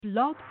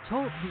Blog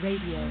Talk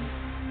Radio.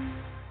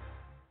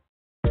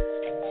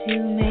 To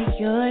make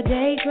your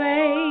day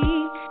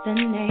great, the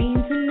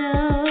name to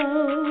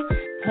know,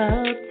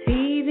 Pub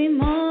TV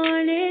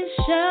Morning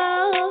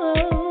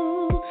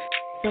Show.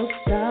 So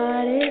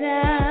start it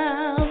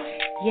out,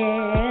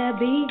 yeah,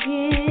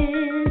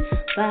 begin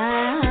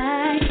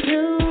by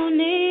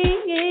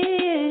tuning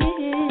in.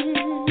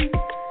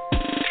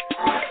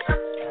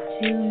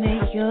 To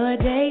make your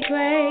day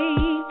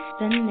great,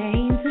 the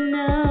name to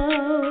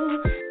know,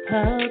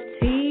 Pub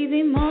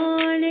TV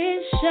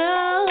Morning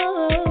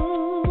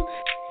Show.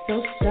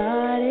 So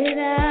start it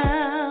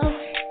out,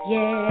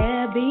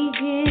 yeah,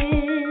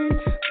 begin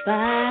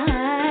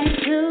by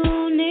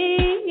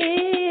tuning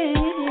in.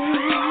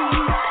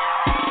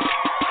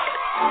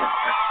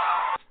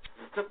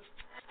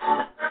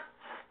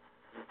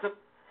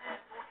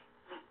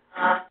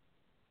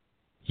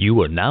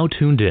 You are now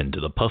tuned in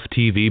to the Puff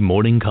TV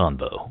Morning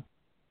Convo.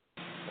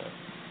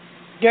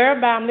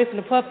 Everybody, I'm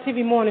listening to Puff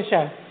TV Morning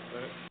Show.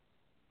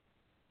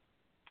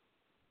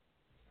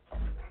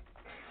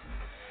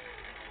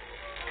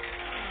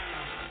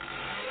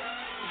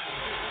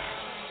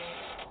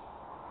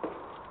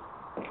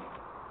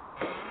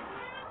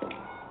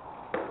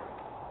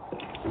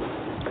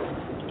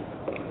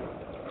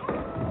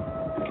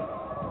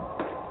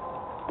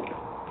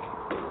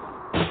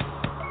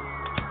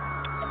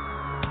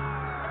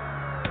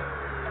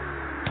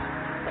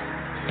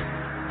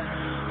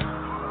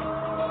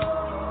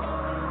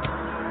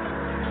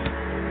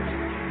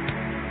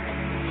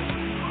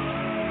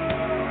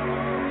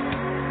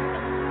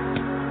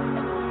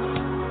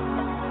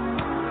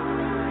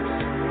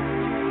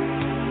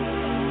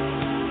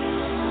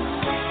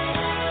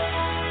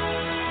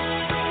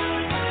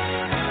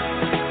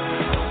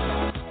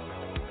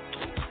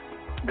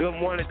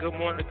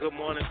 Good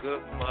morning.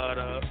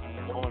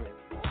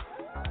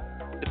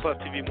 The Puff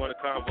TV Morning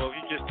Convo. If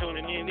you're just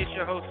tuning in, it's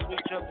your host, Sweet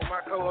Chuck, with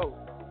my co-host.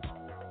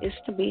 It's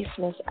the Beast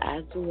Miss.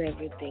 I do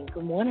everything.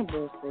 Good morning,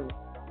 Bruce. Good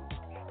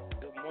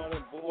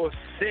morning, Bull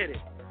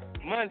City.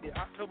 Monday,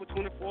 October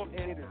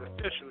 24th, and it is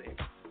officially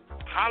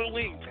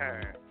Halloween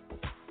time.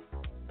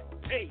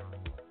 Hey,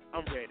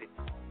 I'm ready.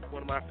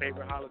 One of my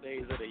favorite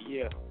holidays of the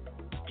year.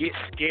 Get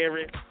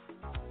scary,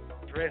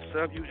 dress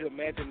up, use your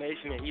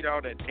imagination, and eat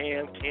all that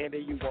damn candy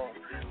you want.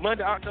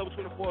 Monday, October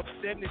 24th,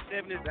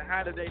 77 is the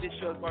high today. This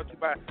show is brought to you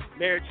by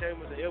Mary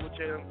Chambers, the Edward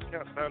Chambers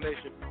Cancer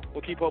Foundation.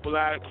 We'll keep hope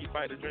alive, keep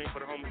fighting the dream for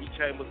the home of E.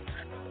 Chambers.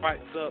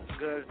 Fights up,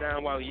 guns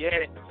down while we at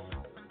it.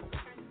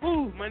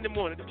 Woo, Monday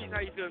morning. The Beast, how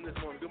you feeling this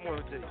morning? Good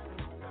morning to you.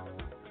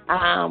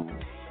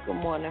 Good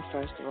morning,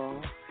 first of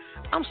all.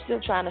 I'm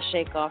still trying to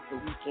shake off the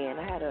weekend.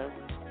 I had a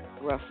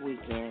rough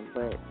weekend,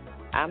 but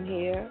I'm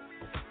here.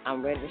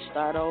 I'm ready to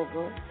start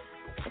over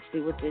and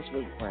see what this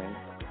week brings.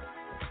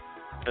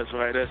 That's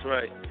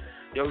right.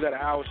 Yo, we got an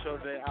hour show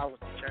today, hours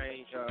to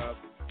change.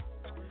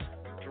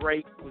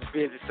 Drake was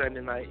busy Sunday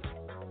night.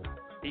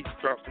 He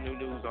dropped some new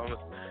news on us.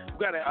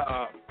 We got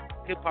a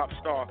hip-hop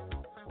star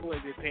who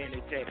ain't been paying their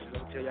taxes. I'm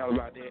going to tell y'all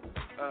about that.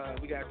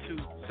 We got two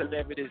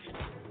celebrities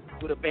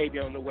with a baby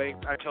on the way.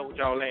 I told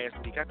y'all last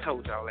week.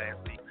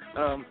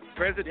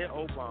 President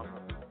Obama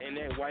and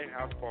that White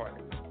House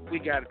party. We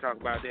got to talk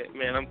about that,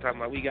 man.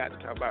 We got to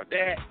talk about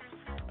that.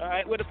 All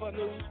right, what the fuck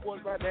news?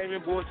 Sports by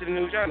Damien, boys to the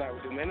news. Y'all know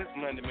what we do, man. It's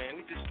Monday, man.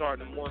 We just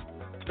starting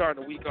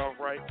the week off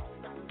right.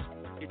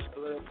 Get your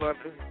blood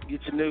pumping, get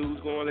your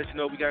news going, let you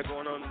know what we got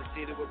going on in the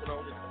city, what's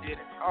going on in the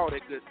city, all that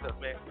good stuff,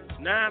 man.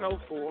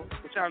 9:04,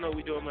 which y'all know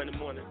we doing Monday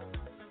morning.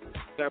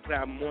 Got to play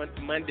our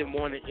Monday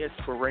morning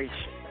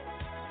inspiration.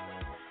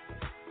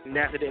 And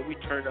after that, we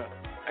turn up.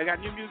 I got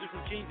new music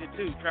from Jeezy,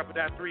 too. Trap or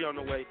Die 3 on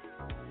the way.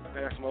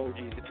 I got some old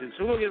Jeezy, too.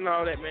 So we'll get into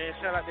all that, man.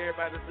 Shout out to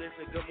everybody that's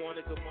listening. Good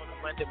morning,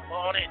 Monday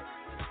morning.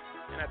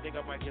 And I think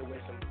I might get away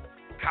some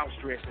house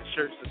dress and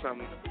shirts or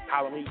something,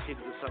 Halloween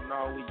tickets or something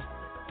all week.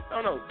 I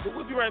don't know. But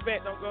we'll be right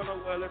back. Don't go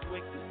nowhere. Let's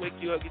wake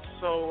you up, get your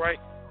soul right.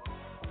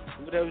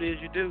 Whatever it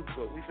is you do.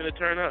 But we finna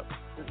turn up.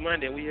 It's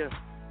Monday. We here.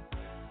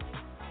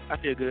 I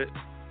feel good.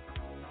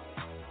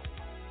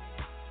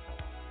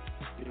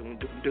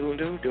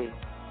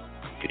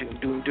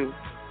 Do.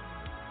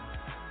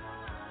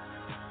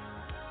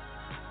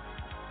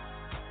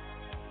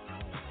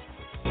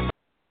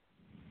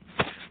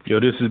 Yo,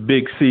 this is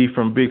Big C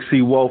from Big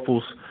C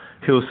Waffles,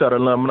 Hillside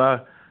alumni,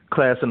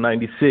 class of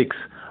 96.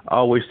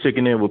 Always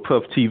checking in with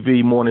Puff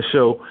TV Morning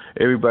Show.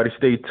 Everybody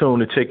stay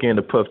tuned to check in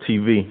to Puff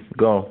TV.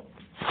 Go on.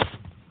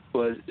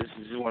 Well, this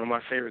is one of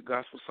my favorite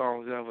gospel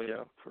songs ever,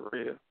 yo, for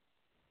real.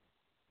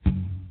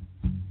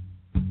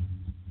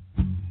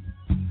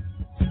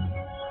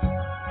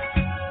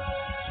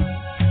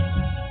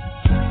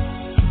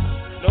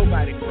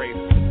 Nobody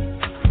greater.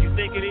 You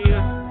think it is?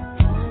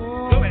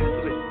 Go back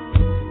to it.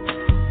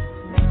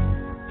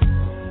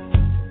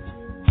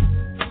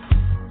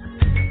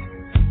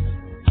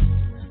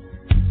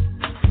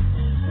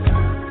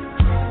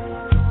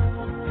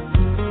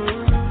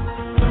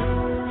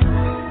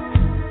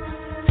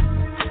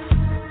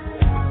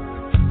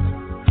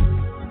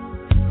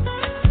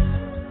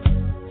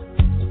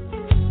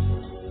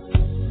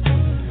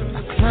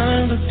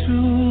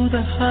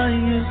 the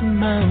highest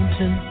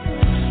mountain.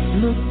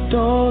 Looked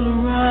all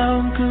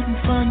around, couldn't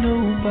find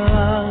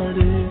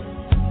nobody.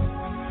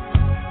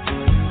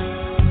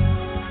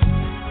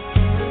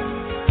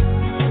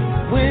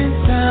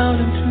 Went down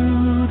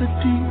into the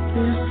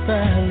deepest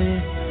valley.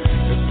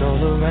 Looked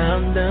all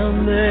around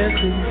down there,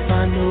 couldn't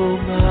find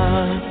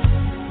nobody.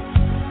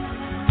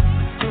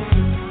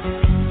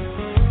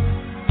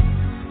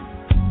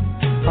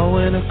 I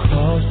went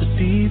across the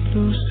deep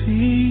blue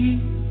sea.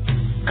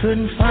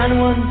 Couldn't find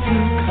one to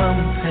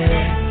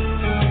compare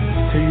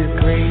to your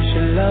grace,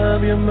 your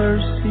love, your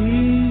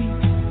mercy.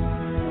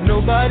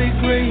 Nobody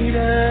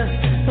greater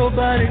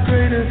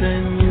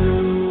than you.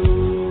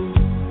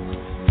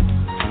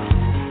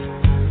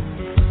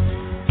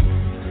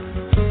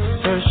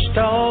 Searched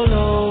all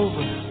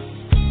over,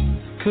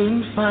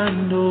 couldn't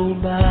find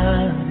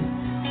nobody.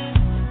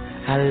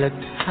 I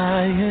looked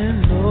high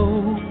and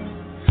low,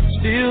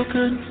 still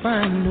couldn't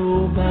find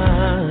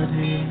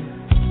nobody.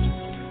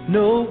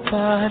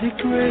 Nobody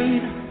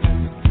greater,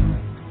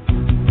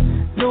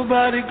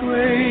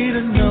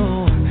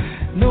 no,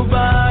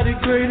 nobody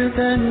greater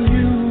than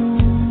you.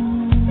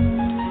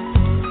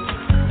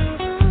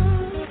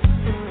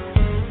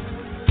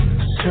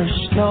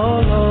 Searched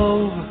all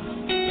over,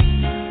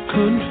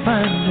 couldn't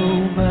find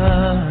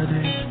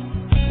nobody.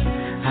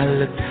 I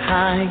looked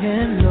high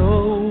and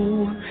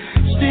low,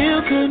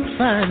 still couldn't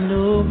find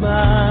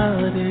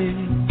nobody.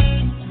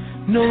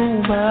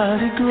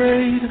 Nobody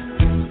greater,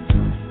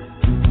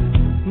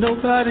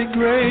 nobody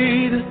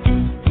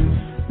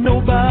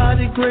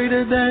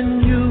greater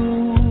than you.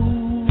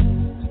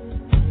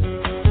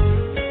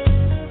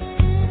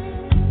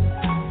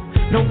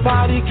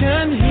 Nobody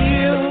can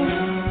heal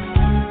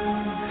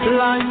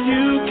like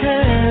you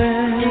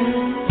can.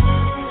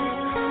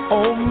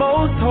 Oh,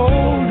 most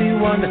holy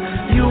one,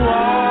 you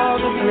are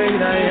the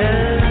great I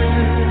am.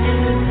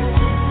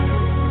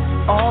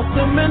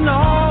 Awesome in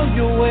all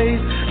your ways,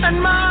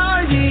 and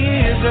mighty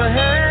is your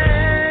hand.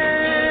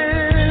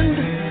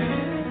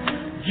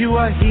 You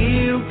are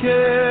he who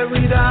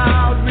carried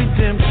out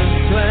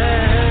redemption's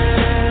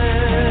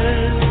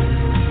plan.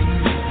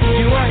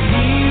 You are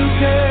he who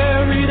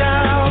carried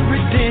out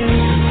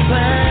redemption's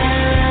plan.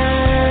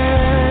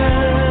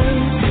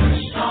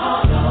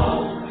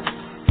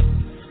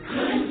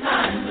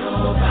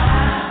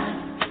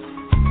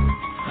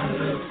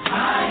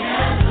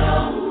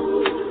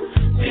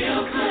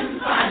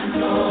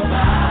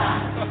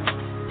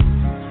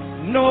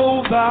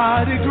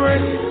 Nobody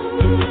great,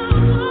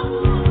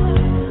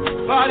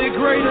 nobody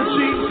greater,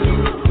 Jesus.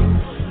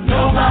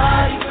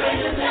 Nobody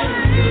greater than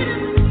you.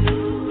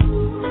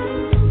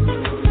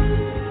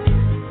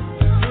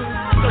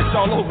 Search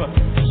all over.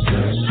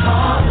 Search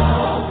all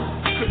over.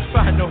 Couldn't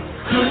find nobody.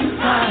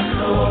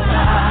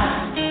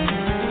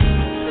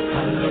 I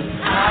looked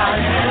high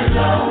and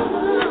low,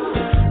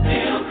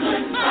 still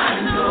couldn't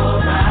find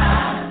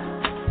nobody.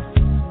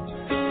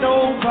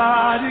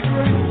 Nobody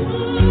great.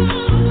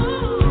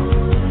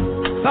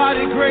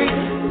 Nobody great,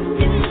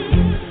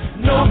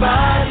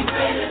 nobody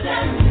greater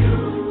than you.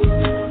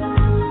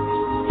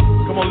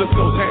 Come on, lift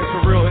those hands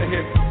for real in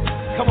here.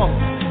 Come on.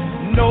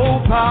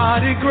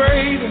 Nobody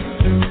greater,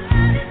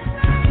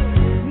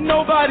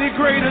 nobody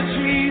greater,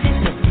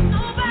 Jesus.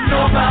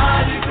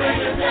 Nobody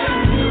greater than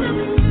you.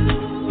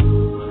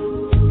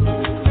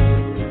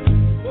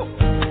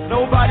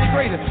 Nobody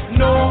greater,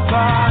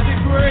 nobody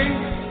greater,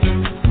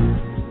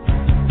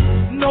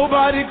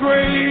 nobody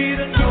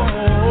greater, no,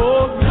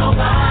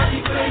 nobody.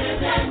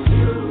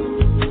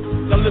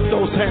 Now lift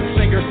those hands,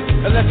 singers,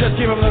 and let's just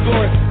give him the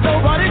glory.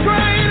 Nobody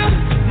greater.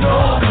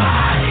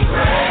 Nobody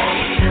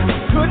greater.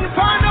 Couldn't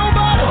find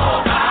nobody.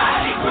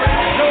 Nobody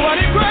greater.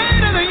 Nobody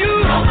greater than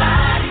you.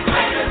 Nobody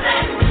greater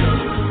than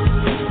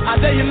you. I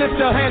dare you lift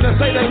your hand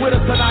and say they with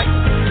us tonight.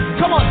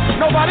 Come on.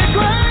 Nobody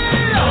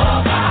greater.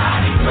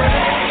 Nobody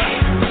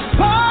greater.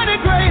 Party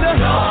greater.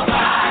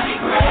 Nobody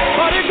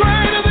greater. Party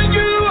greater than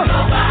you.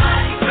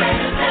 Nobody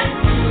greater than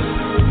you.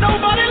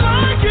 Nobody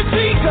like you,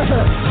 Jesus.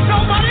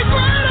 Nobody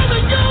greater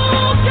than you.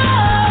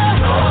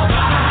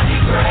 Nobody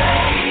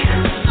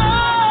greater.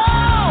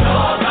 Oh.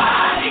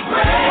 Nobody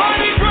greater.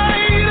 Nobody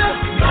greater.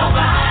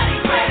 Nobody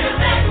greater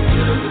than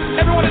you.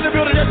 Everyone in the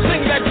building, just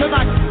sing that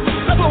tonight.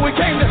 That's what we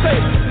came to say.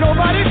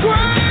 Nobody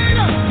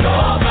greater.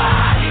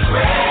 Nobody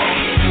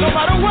greater. No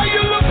matter where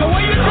you look or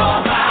where you go.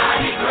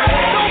 Nobody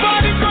greater.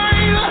 Nobody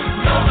greater.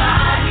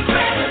 Nobody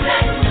greater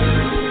than you.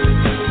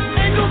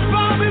 Angels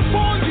bow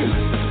before you.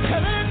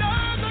 Heaven and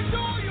earth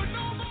adore you.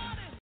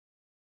 Nobody.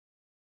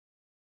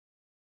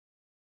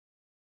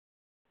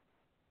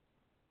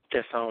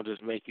 That song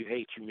just make you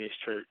hate you, Miss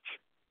Church.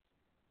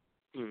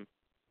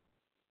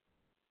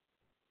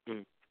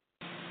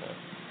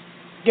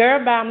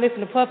 Girl, bye. I'm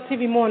listening to Puff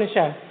TV Morning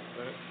Show.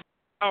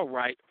 All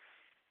right.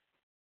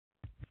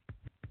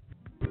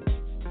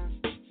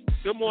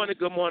 Good morning,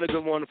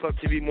 Puff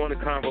TV Morning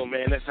Convo,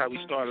 man. That's how we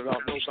started off.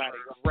 Nobody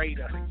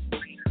greater.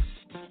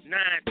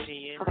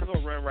 9:10. We're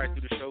going to run right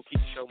through the show, keep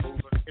the show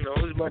moving. You know,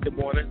 it's Monday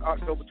morning,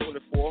 October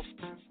 24th.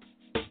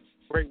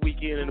 Great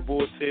weekend in the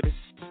Bull City.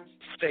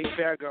 State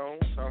Fair gone,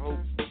 so I hope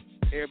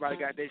Everybody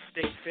got their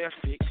state fair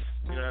fix.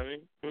 You know what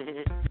I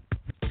mean?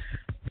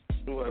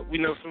 Well, we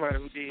know somebody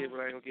who did,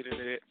 but I ain't gonna get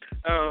into that.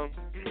 I'm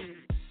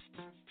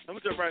gonna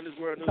jump right in this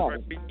world news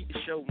right beat the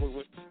show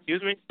moving.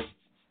 Excuse me? I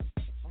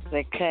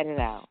said cut it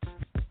out.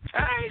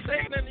 I ain't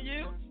saying nothing to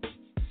you.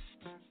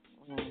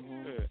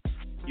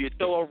 You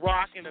throw a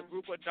rock in a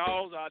group of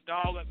dogs or a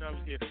dog up. No, I'm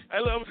just kidding.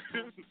 I'm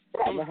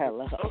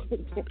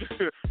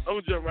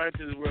gonna jump right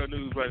into this world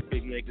news right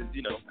big man, because,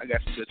 you know, I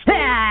got some good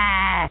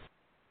stories.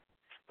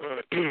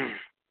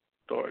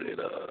 Start it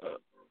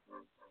up.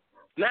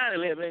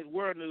 9/11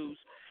 world news.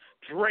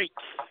 Drake.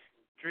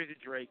 Drizzy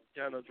Drake.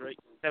 Y'all know Drake.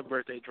 Happy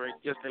birthday, Drake.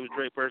 Yesterday was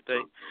Drake's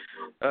birthday.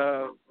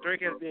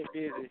 Drake has been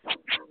busy.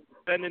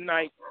 Sunday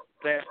night,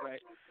 last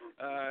night,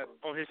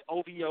 on his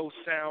OVO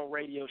Sound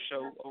radio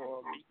show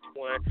on Beat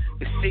One,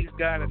 the Six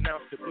God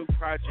announced a new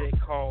project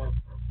called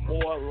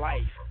More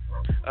Life,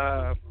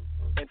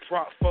 and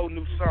dropped 4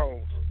 new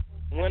songs,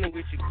 one of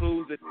which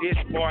includes a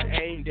diss bar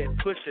aimed at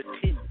Pusha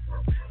T.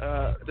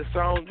 The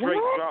song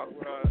Drake dropped,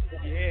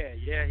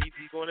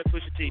 he's going at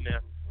Pusha T now.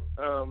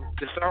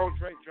 The song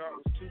Drake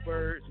dropped was 2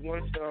 Birds,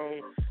 1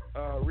 Stone,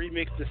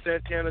 remixed to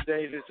Santana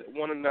Davis,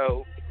 Wanna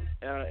Know,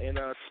 and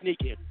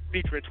Sneakin',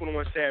 featuring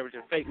 21 Savage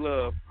and Fake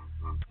Love.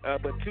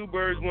 But 2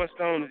 Birds, 1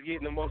 Stone is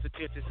getting the most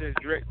attention since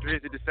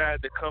Drizzy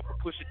decided to come for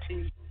Pusha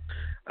T.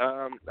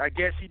 I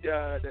guess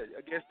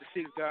the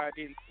Six God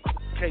didn't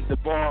take the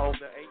ball on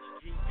the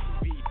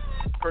HGTV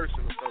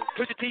personal.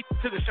 So Pusha T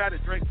took a shot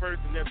at Drake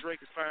first, and then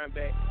Drake is firing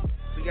back.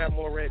 We got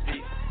more red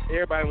beef.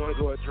 Everybody want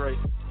to go at Drake.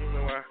 You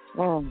know why?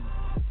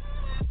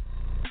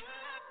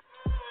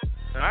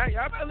 All right,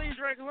 y'all better leave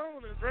Drake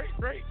alone. And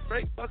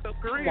Drake fucked up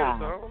career, so I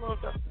don't know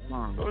if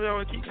y'all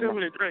want to keep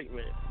coming at Drake,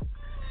 man.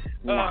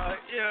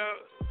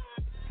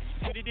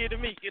 What he did to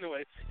me,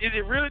 anyway. Is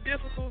it really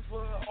difficult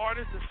for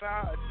artists to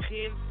file a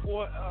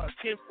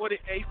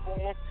 1040A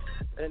form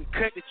and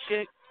cut the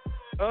check?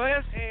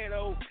 Let's add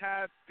old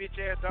Ty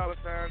bitch-ass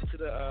 $sign to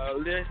the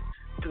list,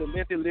 to the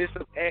lengthy list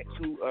of acts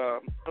who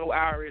owe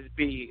IRS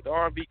big. The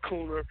R&B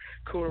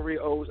Coonery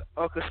owes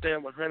Uncle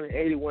Sam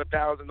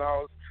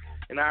 $181,000.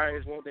 And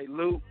IRS want they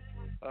loot.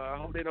 I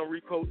hope they don't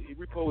repo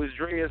his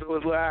dreads or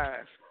his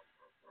lies.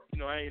 You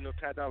know, I ain't no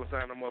Ty Dolla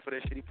 $ign no more for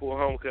that shit he pulled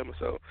homecoming.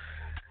 So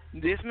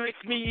this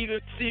makes me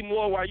even see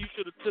more why you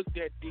should have took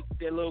that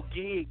little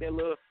gig,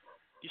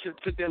 you should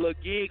have took that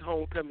little gig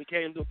homecoming,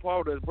 came to a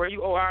party with us, bro.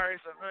 You owe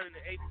IRS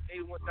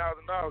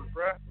 $181,000,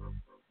 bro.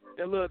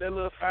 That little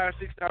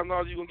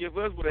 $5,000-$6,000 you gonna give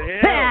us with a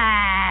hell.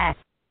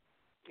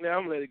 Yeah,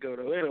 I'm gonna let it go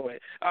though. Anyway,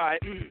 all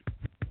right.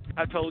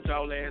 I told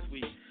y'all last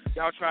week.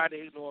 Y'all tried to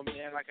ignore me,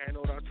 man, like I know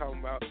what I'm talking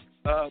about.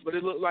 But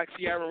it looked like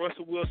Ciara and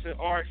Russell Wilson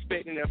are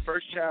expecting their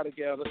first child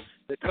together.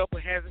 The couple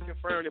hasn't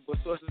confirmed it, but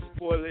sources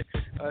reportedly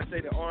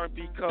say the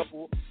R&B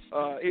couple,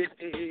 the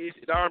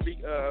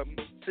R&B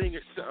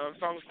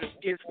songstress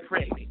is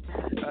pregnant.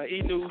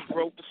 E-News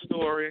wrote the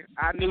story.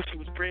 I knew she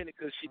was pregnant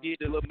because she did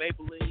the little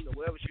Maybelline or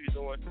whatever she was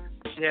doing.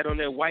 She had on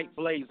that white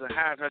blazer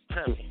hiding her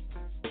tummy.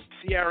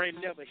 Ciara ain't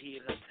never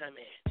hid her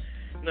tummy.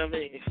 You know what I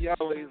mean? She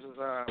always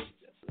was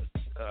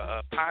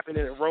popping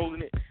it and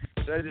rolling it.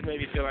 So that just made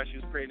me feel like she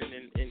was pregnant.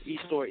 And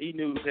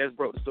E-News has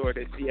broke the story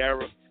that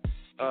Ciara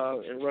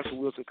and Russell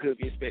Wilson could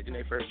be expecting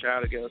their first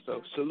child together.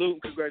 So salute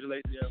and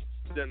congratulations to them.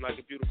 It's done like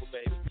a beautiful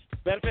baby.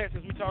 Matter of fact,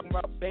 since we're talking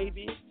about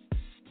baby,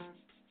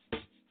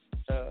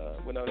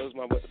 well, no, that was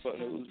my what the fuck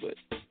news, but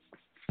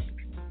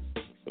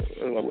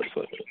that was my what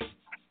the fuck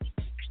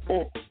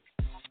news.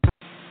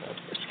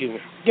 Excuse me.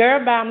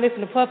 Girl, bye. I'm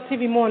listening to Puff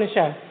TV Morning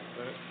Show.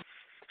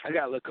 I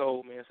got a little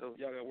cold, man, so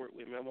y'all gotta work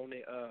with me. I'm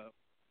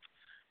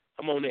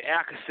on the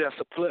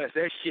Alka-Seltzer Plus.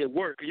 That shit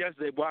worked.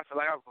 Yesterday, boy, I felt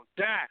like I was gonna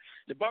die.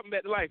 They brought me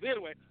back to life.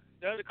 Anyway,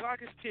 the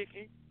clock is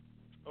ticking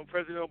on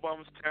President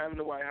Obama's time in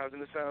the White House,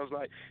 and it sounds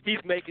like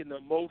he's making the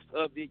most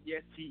of it.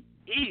 Yes, he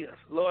is.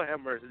 Lord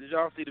have mercy. Did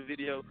y'all see the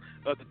video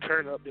of the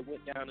turn-up that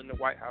went down in the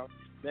White House?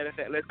 Matter of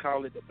fact, let's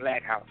call it the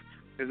Black House,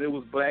 because it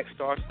was black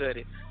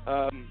star-studded.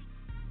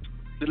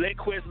 The late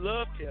Quest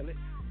Love tell it.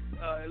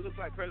 It looks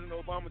like President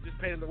Obama just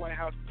painted the White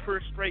House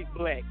pure straight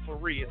black, for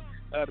real.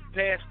 The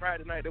past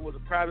Friday night, there was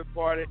a private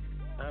party,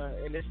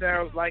 and it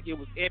sounds like it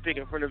was epic.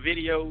 And from the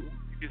video,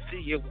 you can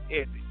see it was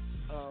epic.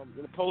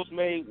 In a post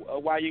made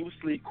while you was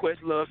asleep,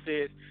 Questlove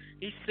says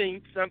he's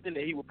seen something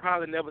that he will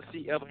probably never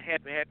see ever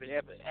happen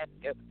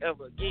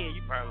ever again.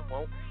 You probably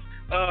won't.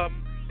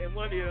 And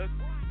one is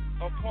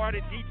a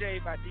party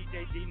DJ'd by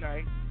DJ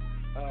D-Nice.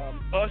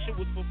 Usher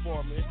was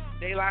performing,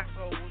 De La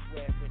Soul was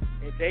rapping,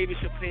 and David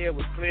Chappelle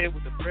was playing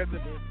with the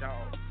president's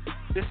dog.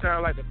 This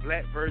sounds like the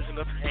black version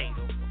of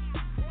Hangover.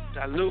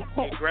 Salute,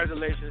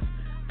 congratulations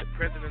to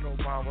President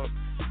Obama,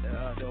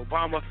 the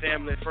Obama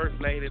family,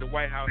 First Lady, the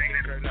White House.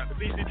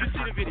 Did you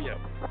see the video?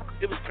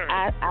 It was turned.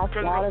 I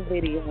saw the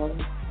video,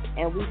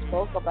 and we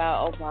spoke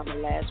about Obama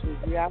last week.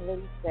 We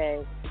already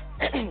said,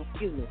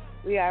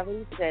 we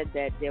already said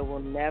that there will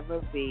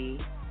never be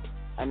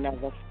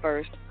another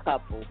first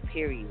couple,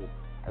 period,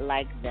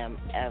 like them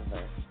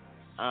ever.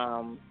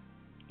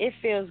 It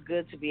feels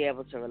good to be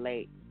able to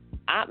relate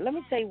Let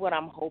me tell you what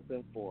I'm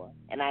hoping for,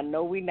 and I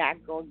know we're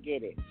not going to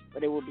get it,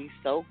 but it will be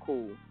so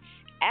cool.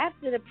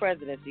 After the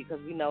presidency, because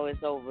we know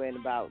it's over in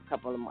about a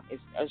couple of months,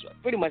 it's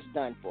pretty much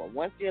done for.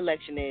 Once the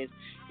election is,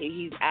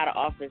 he's out of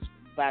office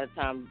by the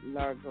time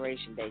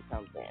inauguration day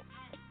comes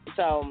in.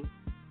 So,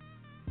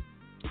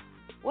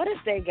 what if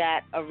they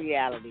got a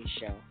reality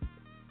show?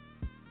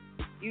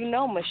 You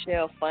know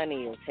Michelle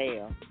funny as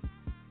hell,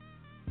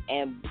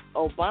 and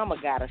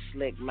Obama got a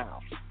slick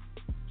mouth.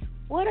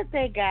 What if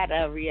they got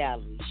a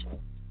reality show?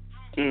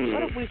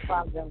 What if we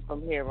follow them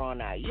from here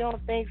on out? You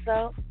don't think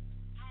so?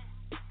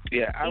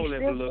 Yeah, I would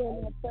have to look. He's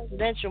still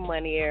presidential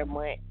money every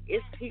month.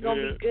 He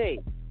gonna be good.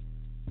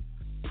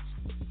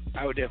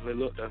 I would definitely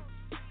look though.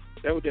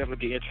 That would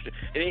definitely be interesting.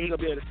 And then he gonna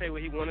be able to say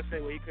what he want to say,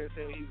 what he couldn't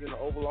say when he was in the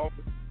Oval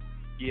Office.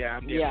 Yeah,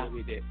 I'm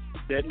definitely with that.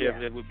 That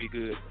definitely would be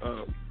good.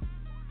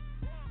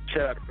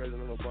 Shout out to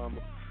President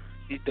Obama.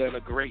 He's done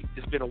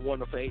it's been a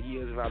wonderful 8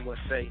 years, if I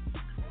must say.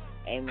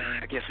 Amen.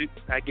 I guess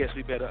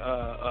we better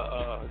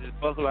just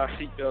buckle our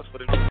seatbelts for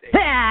the next day.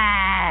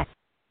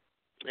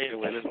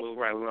 Anyway, let's move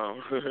right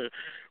along.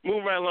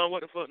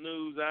 What the fuck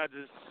news? I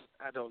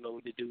don't know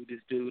what to do with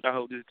this dude. I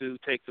hope this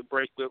dude takes a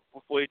break. But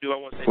before he do, I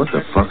want to say, what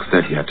the fuck's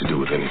that you have to do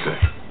with anything?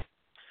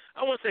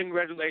 I want to say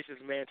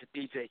congratulations, man, to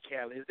DJ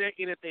Khaled. Is there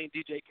anything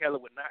DJ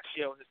Khaled would not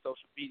share on his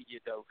social media,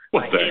 though?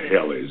 What the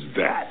hell is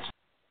that?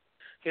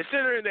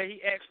 Considering that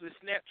he actually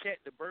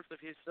Snapchat the birth of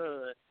his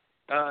son,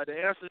 the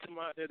answer to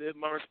my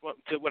response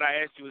to what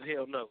I asked you is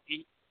hell no.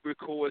 He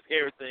records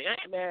everything. I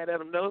ain't mad at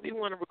him, though. If he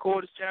want to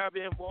record his child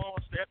being born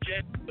on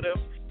Snapchat,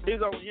 whatever,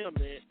 it's on him,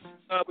 man.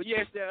 But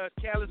yes,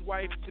 Khaled's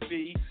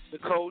wife-to-be,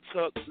 Nicole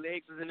Tuck,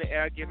 legs is in the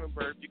air giving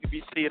birth. You can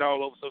see it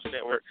all over social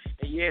network.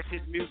 And yes,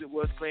 his music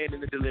was playing in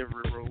the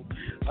delivery room.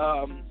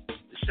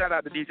 Shout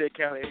out to DJ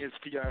Khaled and his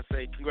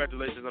fiance.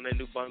 Congratulations on that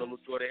new bundle of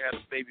joy. They had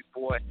a baby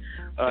boy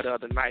the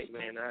other night,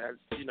 man.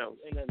 Ain't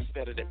nothing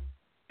better than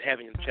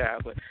having a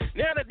child. But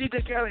now that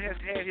DJ Khaled has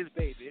had his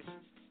baby,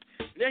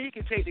 now he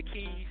can take the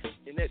keys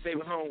and that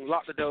baby home,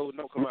 lock the door, and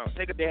don't come out.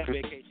 Take a damn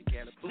vacation,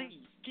 Khaled.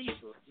 Please,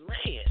 Jesus,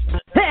 man.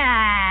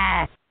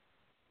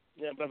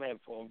 Yeah, but I'm happy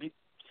for him.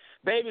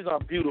 Babies are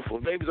beautiful.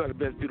 Babies are the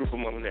best beautiful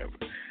woman ever.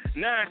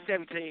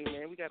 9:17,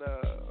 man. We got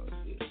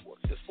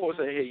the sports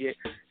ain't here yet.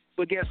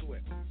 But guess what?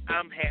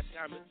 I'm happy.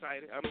 I'm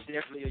excited. I'm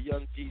definitely a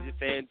young Jesus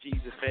fan.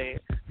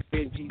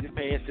 Been Jesus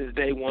fan since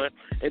day one.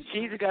 And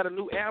Jesus got a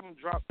new album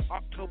dropped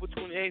October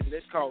 28th, and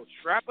it's called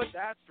Trap or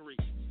Die 3.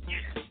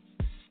 Yes.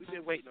 We've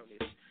been waiting on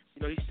this.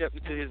 You know, he stepped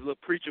into his little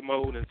preacher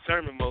mode and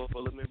sermon mode for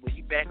a little minute, but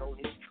he back on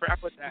his Trap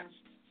or Die.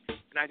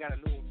 And I got a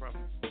new one from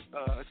him.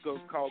 It's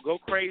called Go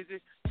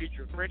Crazy,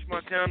 featuring French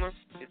Montana.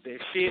 It's that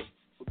shit.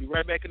 We'll be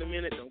right back in a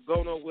minute. Don't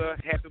go nowhere.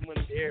 Happy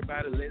Monday to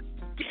everybody. Let's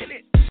get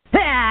it.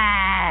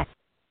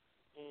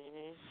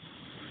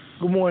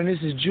 Good morning.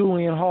 This is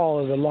Julian Hall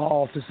of the Law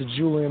Office of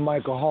Julian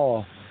Michael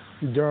Hall,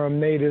 Durham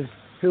native,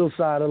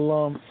 Hillside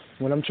alum.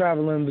 When I'm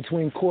traveling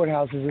between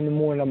courthouses in the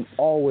morning, I'm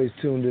always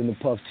tuned in to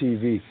Puff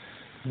TV.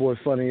 Boy,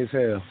 funny as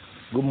hell.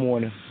 Good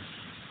morning.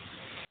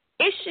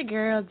 It's your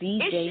girl,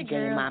 DJ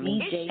J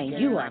Mommy, and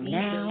you are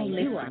now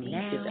listening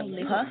to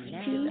the Puff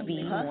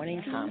TV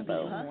Morning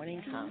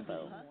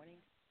Convo.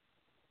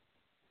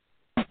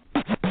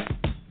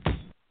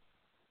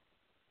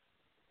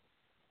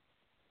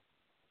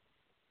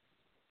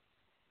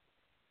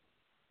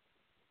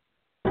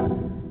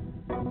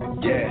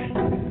 Yeah.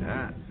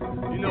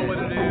 You know what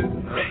it is.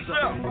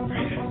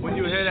 When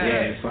you hear that,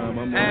 it's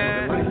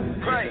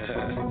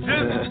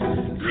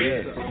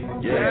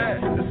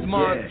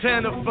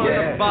Montana from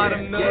the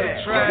bottom of the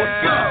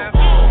track.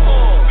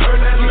 Heard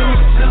that little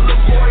silly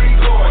boy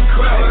going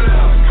crazy.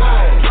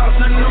 Dropped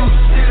the new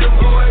city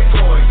boy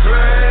going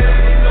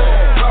crazy.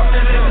 Dropped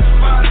it in the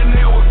spot and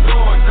it was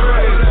going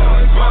crazy.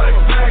 Brought it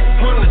back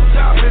from the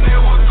top and it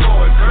was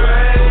going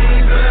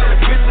crazy.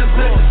 Bitches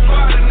in the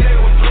spot and it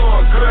was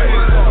going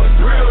crazy.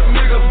 Real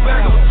niggas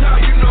back on top,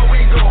 you know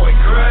we going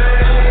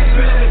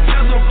crazy.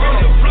 Jizzle from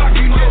the block,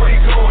 you know we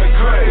going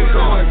crazy.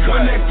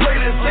 When they play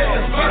this at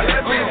the spot,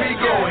 that baby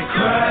going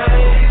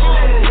crazy.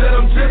 Let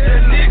them tip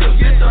that niggas,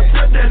 get the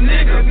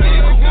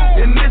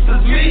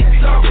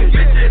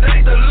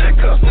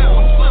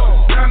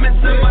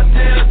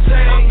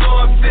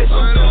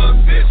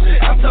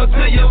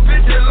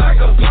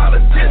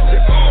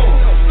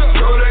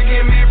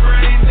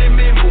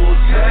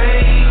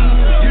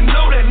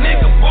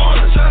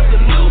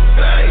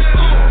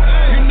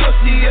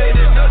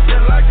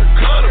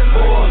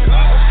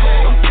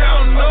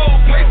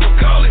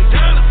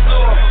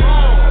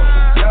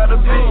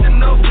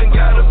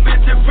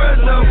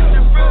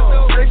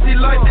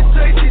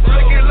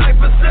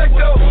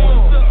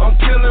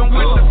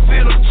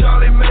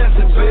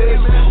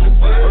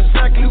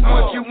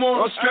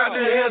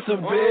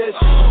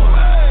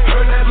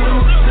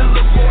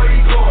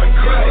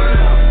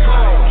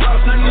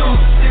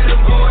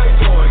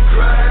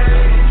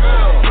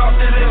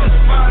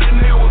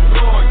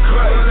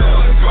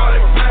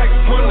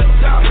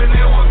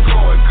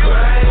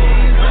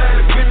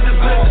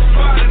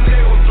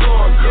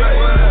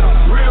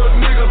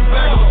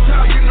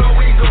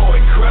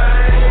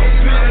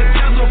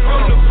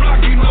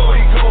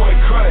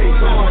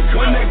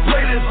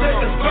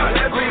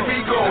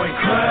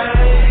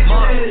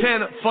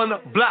on the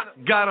block,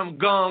 got them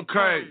gone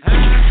crazy.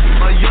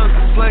 My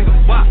youngster slang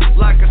a wop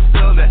like I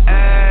sell the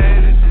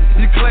ad.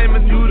 You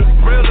claiming you the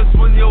realest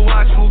when your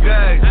watch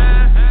Bugatti.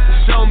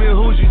 Show me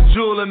who's you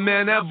jewelin',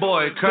 man, that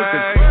boy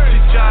crazy. She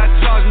try to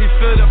charge me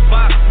for the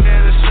box,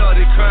 man, that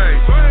shorty crazy.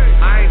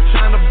 I ain't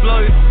tryna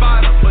blow your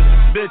spot up, but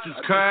this bitch is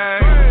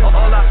crazy.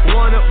 All I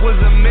wanted was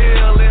a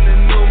meal and a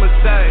new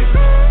Mercedes.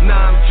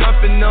 Now I'm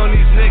jumping on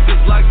these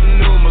niggas like the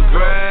new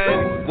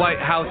McGrady. White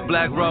House,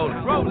 black roller.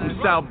 From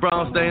South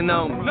Bronx, they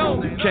know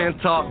me. You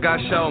can't talk, I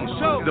show me.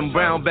 Them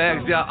brown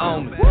bags, y'all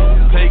own me.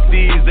 Take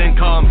these and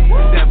call me.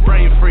 That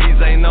brain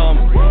freeze ain't on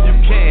me. You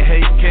can't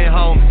hate, can't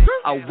hold me.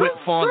 I whip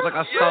phones like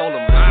I stole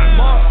them.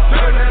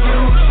 Turn that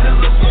new shit,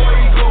 the boy,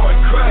 he going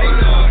crazy.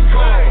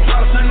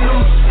 Drop the new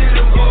shit,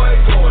 the boy,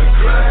 going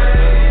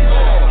crazy.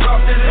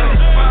 Dropped it in the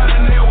spot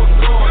and they was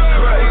going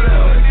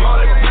crazy. Brought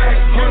it back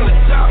from the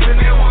top and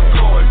they was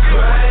going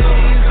crazy.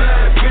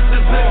 Bitches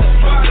in the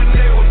spot and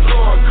they was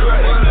going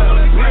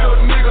crazy. Real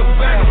nigga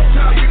back on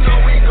top, you know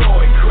we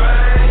going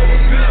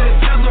crazy.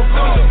 Bitches just up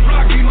on the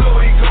block, you know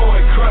he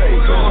going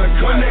crazy.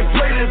 When they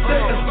play this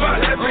at the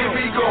spot, that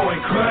baby going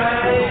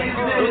crazy.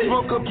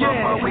 Smoke up on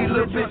my weed,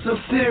 little bitch, so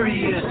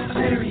serious.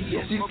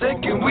 She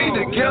thinking we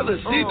together,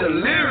 she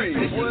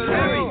delirious.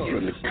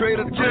 From the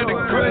cradle to the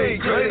grave,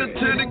 cradle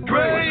to the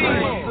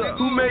grave.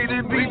 Who made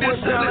it be this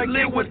sound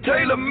lit with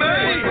Taylor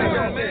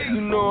May?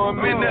 You know I'm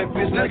in that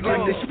bitch, that's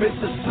like they spit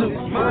the suit.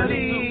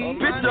 Money,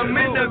 bitch, I'm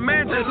in that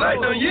man just like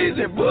the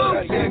Yeezy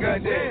boots.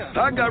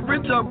 I got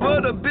rich on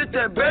butter, bitch,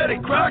 that Betty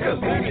Crocker.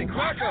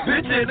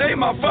 Bitch, it ain't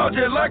my fault,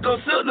 just like a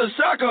silver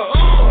shocker.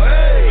 Oh,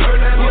 hey,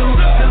 heard that new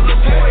silver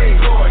boy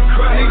going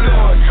crazy.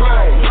 Going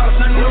crazy.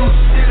 Lots of new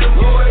shit, the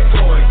boy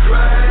going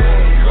crazy.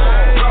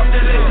 Dropped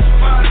it in the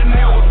spot and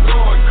they was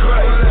going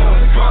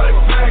crazy. Brought it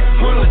back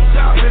from the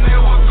top and they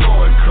was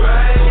going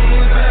crazy.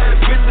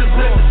 Bitches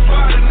at the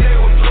spot and they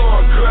was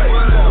going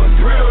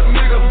crazy. Real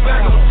nigga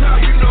back on top,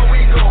 you know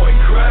we going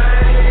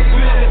crazy.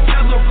 Bitches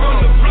just up on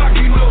the block,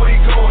 you know he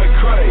going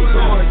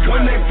crazy.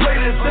 When they play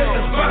this at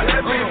the spot,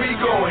 that baby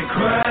going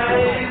crazy.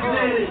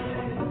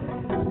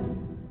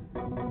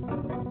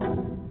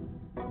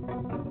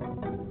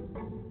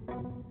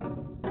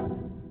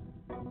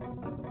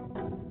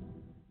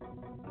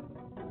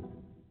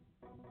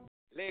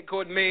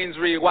 Liquid means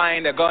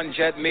rewind, a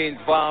gunshot means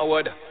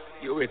forward.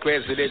 You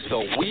requested it,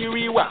 so we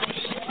rewind.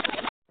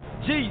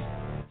 Jeez,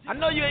 I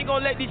know you ain't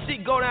gonna let this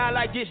shit go down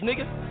like this,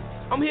 nigga.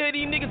 I'm hearing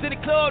these niggas in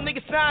the club,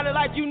 niggas sounding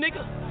like you,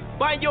 nigga.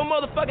 Biting your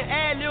motherfucking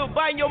ad-lib,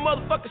 biting your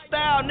motherfucking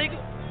style, nigga.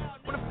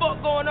 What the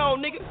fuck going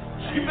on, nigga?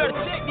 You better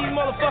check these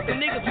motherfucking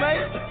niggas,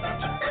 man.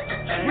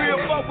 Real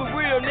fuck with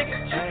real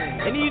niggas.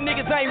 And these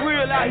niggas ain't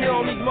real out here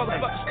on these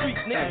motherfucking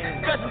streets,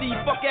 nigga. Especially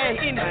these fuck ass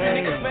industry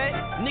niggas, man.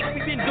 Niggas,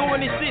 we been doing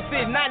this shit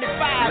since 95,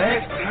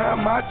 Last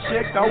time I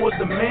checked, I was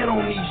the man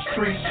on these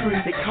streets.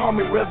 They call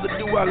me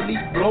residue, I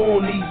leak blow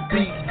on these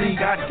beats.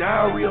 Got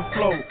diarrhea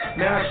flow,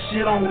 now I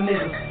shit on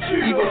niggas.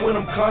 Even when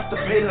I'm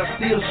constipated, I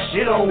still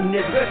shit on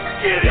niggas.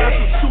 Got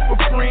some super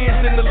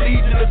friends in the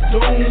Legion of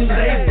Doom.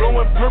 They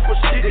blowing purple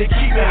shit, they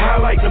keep it high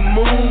like the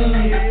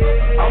moon.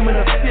 I'm an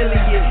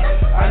affiliate,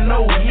 I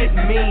know hit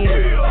me.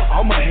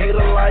 I'm a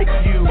hater like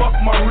you, fuck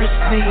my wrist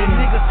thing.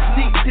 Niggas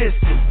sneak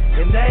distance,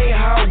 and that ain't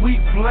how we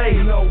play.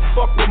 No,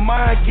 fuck with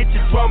mine, get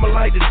your drama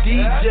like the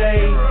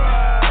DJ.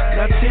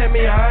 Now tell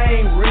me I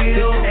ain't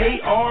real. This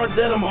AR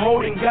that I'm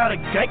holding got a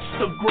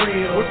gangster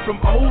grill. Went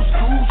from old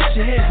school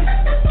Chevy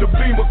to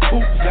Beamer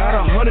coupe. Got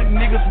 100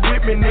 niggas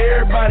with me and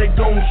everybody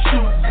gon'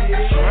 shoot.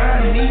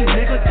 Try me,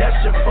 nigga,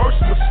 that's your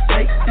first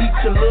mistake. Eat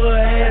your little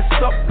ass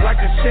up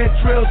like a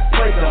Chanterelles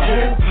plate. The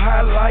whole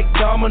pie like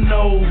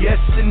dominoes. Yes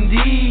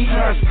indeed.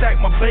 Try to stack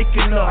my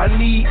bacon up, I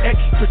need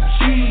extra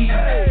cheese.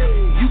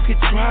 You can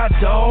try,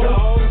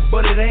 dog,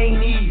 but it ain't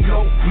easy.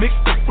 Mix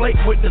the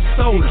flake with the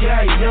soda.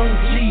 Got young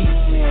G.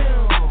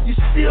 You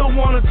still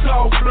wanna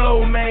talk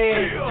blow,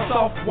 man?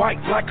 Soft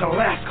white like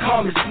Alaska,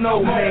 call me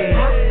snowman.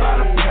 By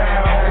the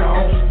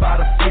pound, by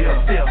the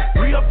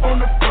fifth. Re-up on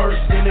the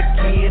first and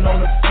again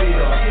on the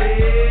fifth.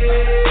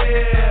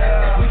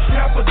 Yeah, we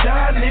trap or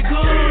die,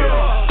 nigga.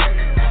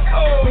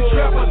 We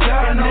trap or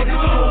die, nigga.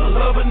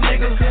 Love a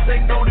nigga, cause they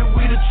know that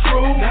we the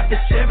truth. Got the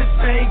Chevy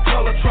same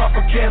color,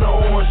 Tropicana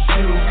orange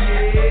juice.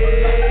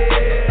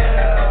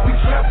 Yeah, we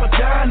trap or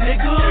die,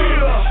 nigga.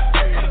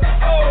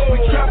 We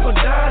trap or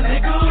die,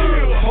 nigga.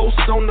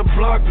 Post on the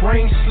block,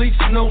 rain, sleet,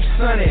 snow,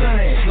 sunny.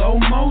 Slow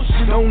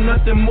motion, don't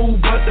nothing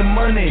move but the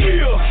money.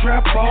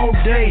 Trap all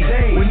day,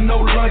 with no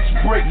lunch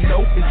break.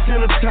 It's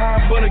dinner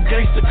time, but a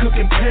gangster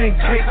cooking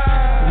pancakes.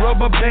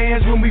 Rubber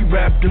bands when we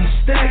wrap them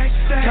stacks.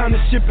 Time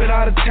to ship it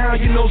out of town,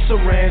 you know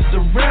Saran's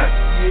the rap.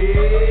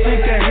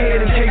 Think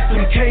ahead in case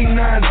them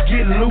K9s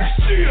get loose.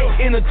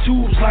 Inner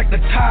tubes like the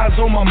ties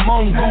on my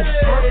mongoose.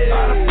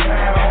 By the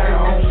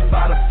pound,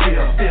 by the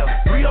fifth.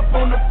 Re-up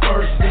on the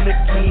first and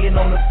again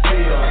on the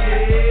field.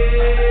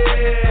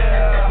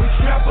 Yeah, we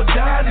trap or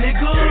die,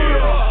 nigga.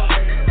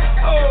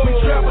 We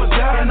trap or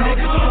die,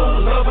 nigga.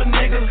 Love a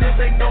nigga, cause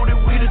they know that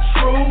we the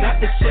truth.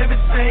 Got the Chevy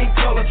same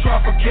color,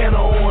 Tropicana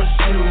orange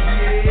juice.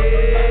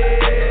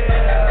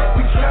 Yeah,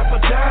 we trap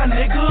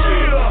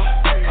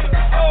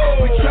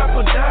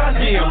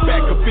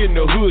in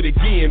the hood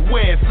again,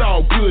 where it's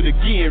all good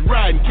again.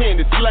 Riding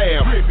candy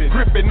slab,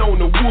 gripping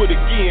on the wood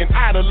again.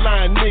 Out of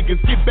line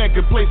niggas, get back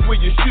to place where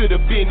you should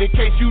have been. In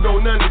case you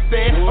don't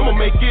understand, I'ma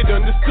make it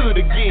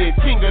understood again.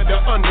 King of the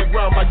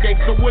underground, my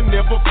gangster will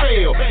never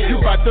fail.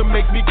 You about to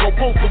make me go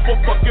postal for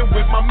fucking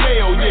with my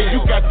mail. Yeah, you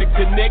got the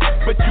connect,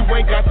 but you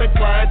ain't got the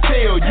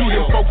clientele. You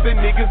them folks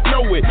and niggas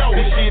know it.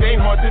 This shit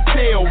ain't hard to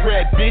tell,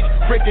 rat bitch.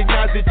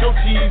 Recognize that your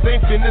cheese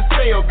ain't finna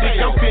sell.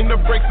 Think I'm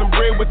finna break some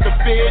bread with the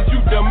feds,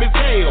 you dumb as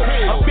hell.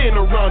 I've been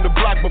around the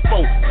block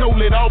before,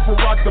 told it all for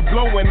rock to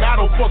blow, and I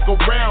don't fuck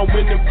around.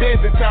 When them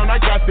feds in town, I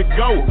got to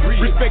go.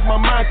 Respect my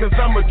mind, cause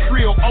I'm a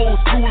trill old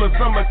schooler.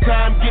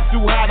 Summertime get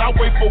too hot, I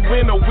wait for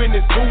winter when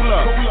it's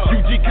cooler.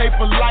 UGK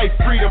for life,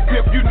 free to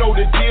pip, you know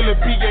the deal. And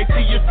PAT,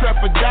 you're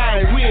trapped for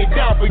dying, we ain't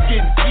down for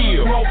getting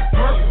killed. Smoke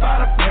by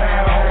the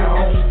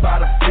pound, by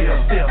the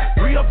field.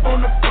 Free up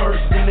on the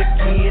first and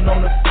again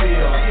on the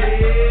field.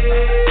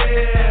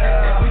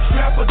 Yeah, we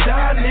trap or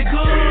die,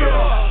 nigga.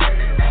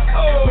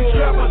 We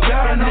trap or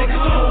die, nigga.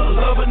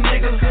 Love a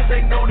nigga cause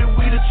they know that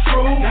we the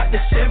truth. Got the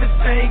Chevy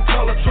same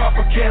color,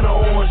 Tropicana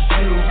orange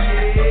juice.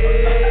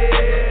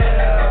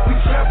 Yeah, we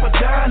trap or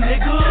die,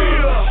 nigga.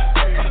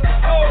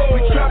 We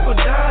trap or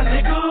die,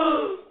 nigga.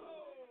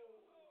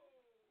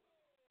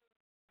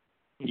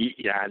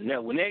 Yeah, I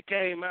know. When that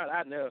came out,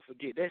 I never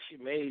forget. That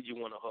shit made you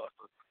want to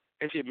hustle.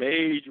 That shit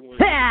made you want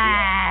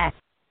to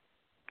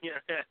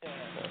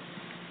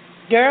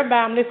Girl, bye.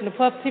 I'm listening to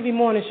Puff TV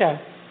Morning Show.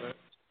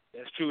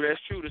 That's true. This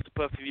is the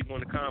Puff TV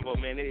Morning Convo,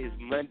 man. It is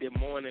Monday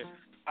morning,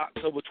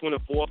 October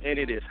 24th, and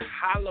it is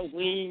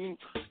Halloween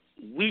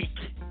week.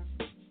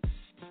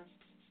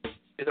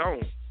 It's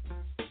on.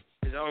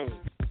 It's on.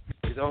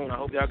 It's on. I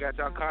hope y'all got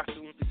y'all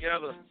costumes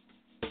together.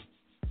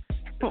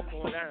 It's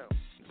going down.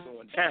 It's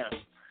going down.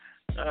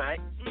 All right,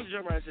 let me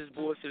jump right into this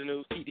boys to the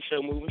news, keep the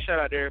show moving. Shout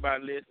out to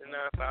everybody listening.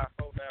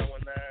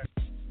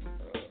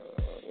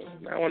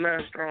 954-919.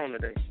 919 strong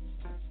today.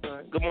 All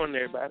right, good morning,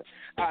 everybody.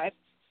 All right,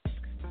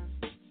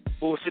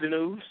 boys to the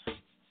news.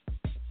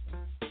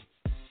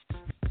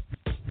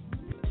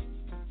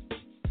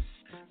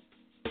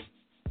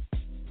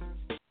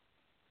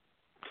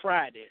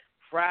 Friday.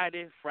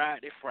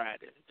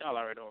 Y'all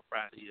already know what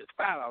Friday is.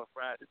 $5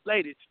 Friday.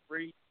 Ladies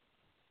free.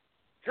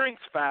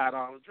 Drinks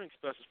 $5. Drink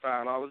specials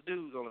 $5.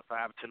 Dudes only $5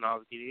 or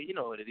 $10 get in. You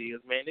know what it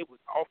is, man. It was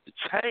off the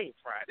chain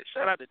Friday.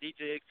 Shout out to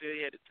DJ XL.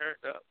 He had it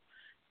turned up.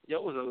 Yo,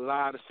 it was a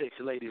lot of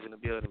sexy ladies in the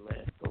building,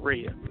 man. For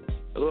real.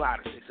 A lot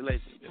of sexy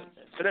ladies in the building,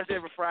 man. So that's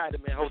every Friday,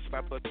 man. Hosted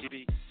by Puff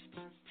TV.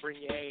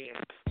 Bring your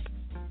ass.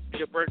 It's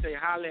your birthday.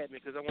 Holler at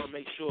me because I want to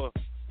make sure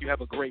you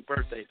have a great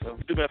birthday. So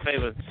do me a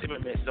favor. Send me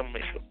a message. I'm going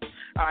to make sure.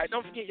 All right,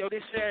 don't forget, yo,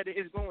 this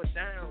Saturday is going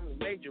down in a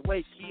major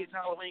way. Kids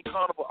Halloween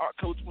Carnival,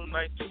 October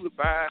 29th, 2 to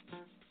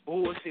 5.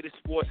 Bull City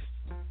Sports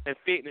and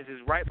Fitness is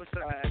right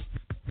beside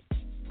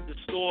the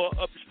store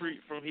up the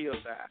street from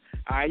Hillside.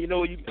 All right, you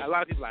know, a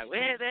lot of people are like,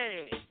 where's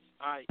that?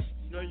 All right,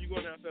 you know you're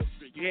going down the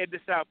street. You head to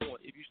South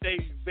Point. If you stay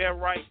bear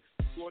right,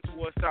 you're going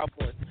towards South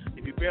Point.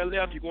 If you bear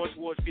left, you're going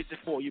towards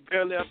 54. You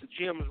bear left, the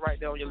gym is right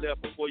there on your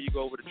left before you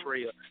go over the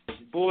trail.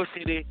 Bull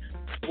City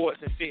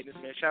Sports and Fitness,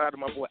 man. Shout out to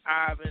my boy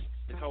Ivan,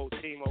 his whole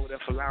team over there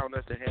for allowing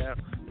us to have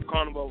the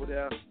carnival over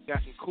there.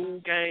 Got some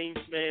cool games,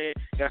 man.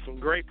 Got some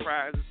great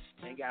prizes.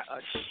 And got a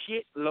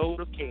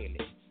shitload of candy.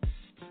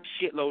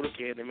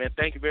 Man.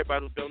 Thank you for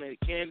everybody who donated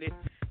candy.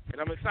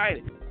 And I'm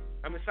excited.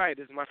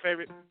 This is my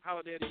favorite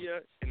holiday of the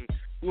year. And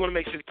we want to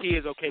make sure the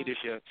kids okay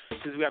this year.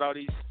 Since we got all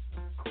these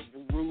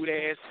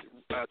rude-ass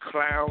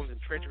clowns and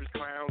treacherous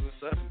clowns and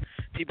stuff.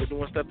 People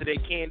doing stuff to their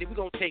candy. We're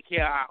going to take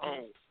care of our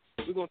own.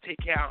 We're going to take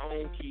care of our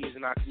own kids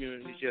in our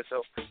community this year.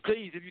 So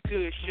please, if you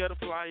could, share the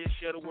flyer,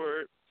 share the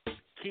word.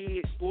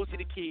 Kids, Bull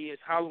City Kids,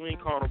 Halloween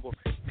Carnival,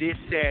 this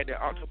Saturday,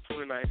 October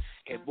 29th,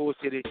 at Bull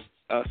City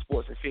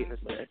Sports and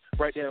Fitness, man.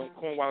 Right there on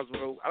Cornwallis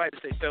Road. I like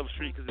to say Fells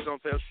Street because it's on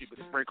Fells Street, but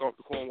it's break off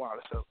the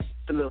Cornwallis, so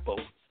it's a little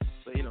both.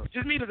 So, you know,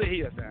 just meet us at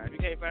Hillside. If you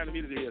can't find me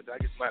at Hillside, I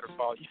guess somebody will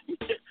follow you.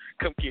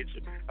 Come get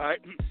you. All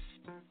right?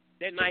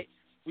 That night,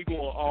 we going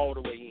all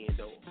the way in,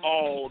 though.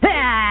 All the way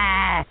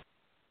in.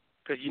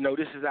 Because, you know,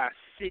 this is our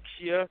 6th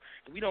year,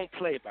 and we don't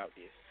play about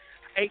this.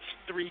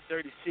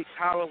 H336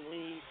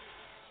 Halloween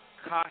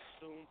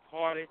Costume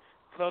Party,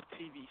 Puff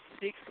TV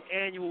 6th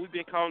annual. We've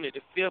been calling it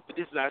the 5th, but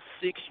this is our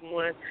 6th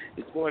one.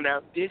 It's going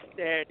out this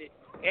Saturday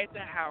at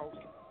the house.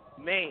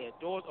 Man,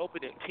 doors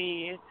open at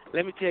 10.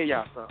 Let me tell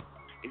y'all something.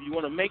 If you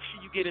want to make sure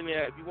you get in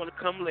there, if you want to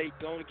come late,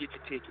 go and get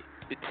your ticket.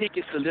 The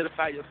tickets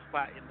solidify your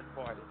spot in the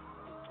party.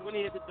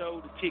 20 at the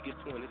door, the ticket's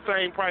 20.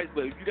 Same price,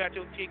 but if you got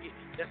your ticket,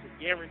 that's a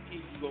guarantee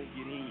you're going to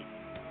get in.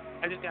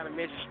 I just got a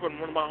message from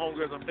one of my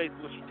homegirls on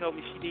Facebook. She told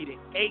me she needed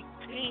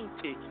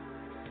 18 tickets.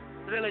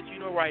 So that lets you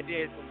know right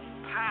there it's going to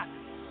be pop.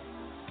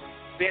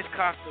 Best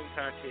costume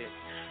contest.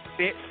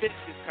 Best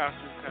fitness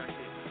costume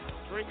contest.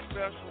 Drink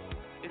special.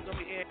 It's going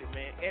to be epic,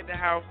 man. At the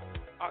house,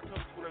 October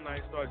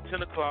 29th, starting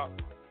 10 o'clock.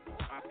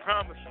 I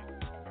promise you,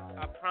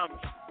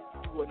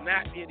 you will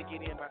not be able to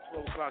get in by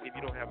 12 o'clock if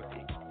you don't have a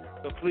ticket.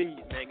 So please,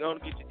 man, go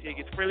and get your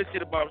tickets. Friendly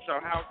to the barbershop,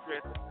 house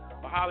dressing,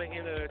 or holler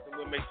in us, and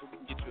we'll make sure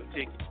we can get you a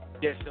ticket.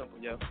 That's simple,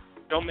 yo.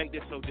 Don't make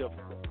this so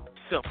difficult.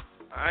 Simple,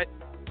 all right?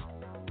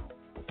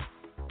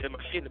 There's my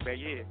shit in the back,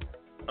 yeah.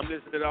 I'm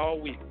listening to it all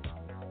week.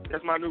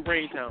 That's my new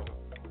ringtone.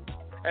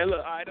 Hey,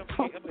 look, all right, don't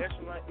forget Upper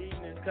Echelon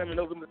Evening coming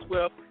November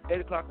 12th,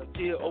 8 o'clock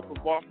until open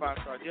bar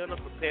 5-star dinner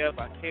prepared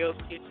by Kale's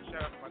Kitchen.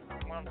 Shout out to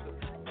my mom.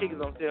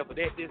 Tickets on sale for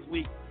that this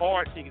week.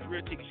 Hard tickets,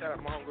 real tickets. Shout out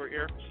to my homegirl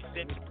Erica. She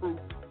sent me the proof.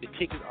 The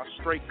tickets are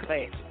straight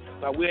classic.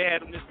 So we'll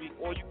have them this week.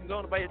 Or you can go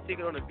and buy your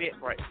ticket on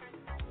Eventbrite.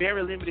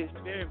 Very limited,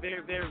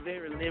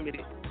 very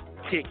limited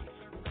tickets.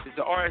 It's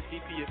the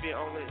RSVP event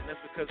only, and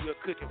that's because we're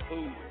cooking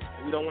food.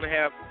 And we don't want to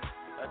have,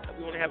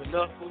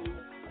 enough food. We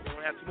don't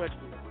want to have too much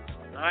food.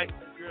 All right?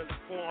 This girl is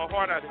pouring her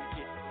heart out in the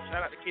kitchen.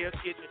 Shout out to Kale's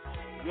Kitchen.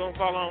 If you don't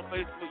follow on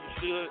Facebook, you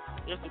should.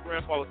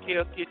 Instagram, follow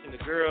Kale's Kitchen. The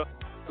girl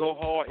go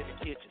hard in the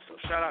kitchen. So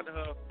shout out to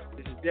her.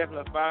 This is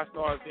definitely a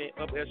 5-star event,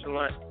 up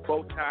echelon,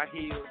 bow tie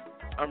heels.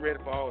 I'm ready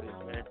for all this,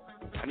 man.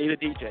 I need a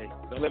DJ.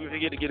 Don't let me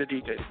forget to get a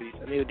DJ, please.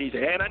 I need a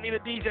DJ. And I need a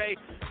DJ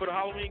for the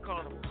Halloween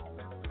Carnival.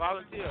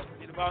 Volunteer. We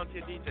need a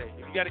volunteer DJ.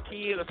 If you got a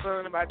kid or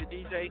son about the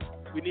DJ,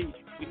 we need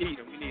you. We need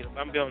them.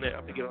 I'm going on that.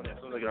 I'm going to get on that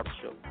as soon as I get off the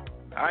show.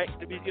 All right?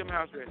 The BCM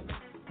house dressing.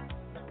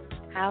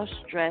 House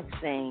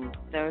dressing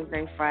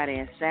Thursday, Friday,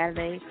 and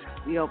Saturday.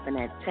 We open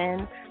at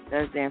 10.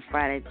 Thursday and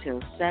Friday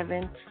till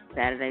 7.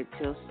 Saturday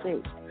till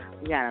 6.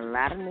 We got a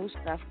lot of new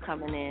stuff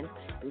coming in.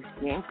 It's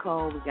getting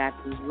cold. We got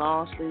these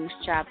long sleeves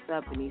chopped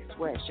up and these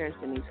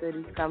sweatshirts and these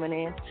hoodies coming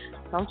in.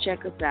 Come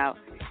check us out.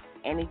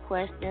 Any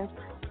questions,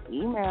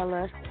 email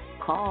us,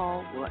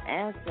 call, we'll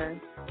answer.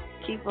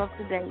 Keep up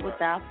to date with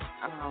our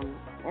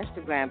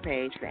Instagram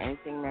page for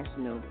anything that's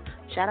new.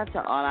 Shout out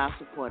to all our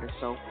supporters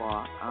so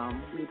far.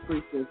 We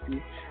appreciate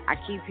you. I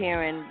keep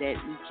hearing that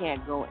you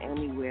can't go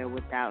anywhere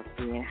without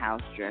seeing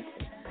house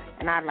dressing.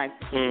 And I'd like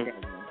to see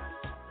that.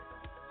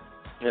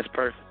 That's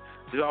perfect.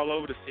 It's all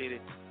over the city.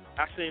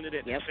 I seen it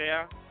at the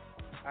fair.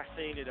 I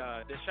seen it.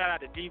 Shout out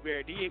to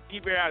D-Bear.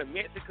 D-Bear out of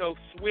Mexico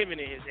swimming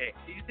in his hat.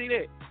 Did you see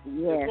that?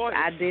 Yes,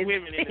 I did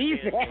see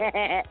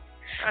that.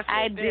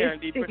 I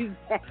did see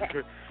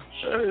that.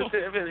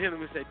 Hit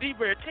him and say,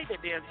 D-Bear, take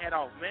that damn hat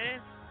off,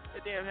 man.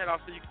 That damn hat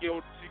off so you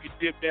can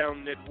dip down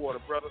in that water,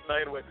 brother. No,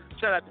 anyway,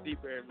 shout out to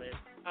D-Bear, man.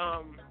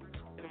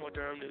 Any more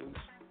Durham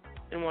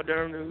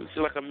news?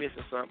 Feel like I'm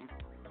missing something.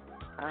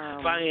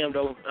 If I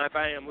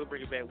am, we'll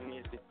bring it back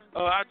Wednesday.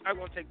 I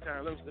want to take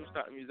time. Let me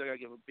start the music. I got to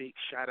give a big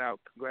shout-out,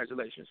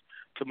 congratulations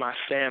to my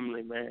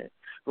family, man.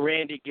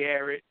 Randy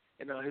Garrett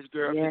and his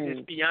girlfriend, his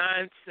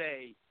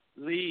fiancée,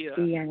 Leah.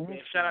 Man,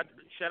 shout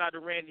out to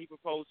Randy. He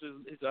proposed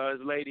to his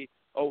lady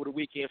over the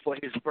weekend for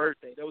his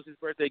birthday. That was his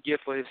birthday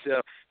gift for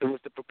himself. It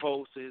was to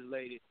propose to his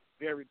lady.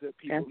 Very good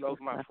people. Those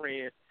are my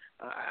friends.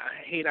 I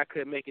hate I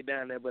couldn't make it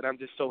down there, but I'm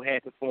just so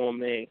happy for him,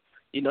 man.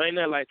 You know, ain't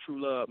nothing like true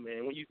love,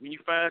 man. When you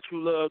find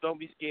true love, don't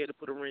be scared to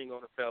put a ring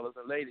on it, fellas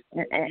and ladies.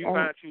 When you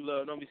find true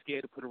love, don't be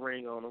scared to put a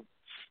ring on them.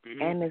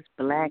 Mm-hmm. And it's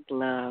black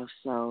love,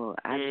 so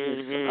I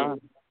just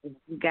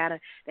you gotta.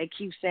 They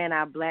keep saying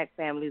our black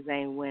families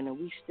ain't winning.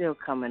 We still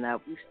coming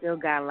up. We still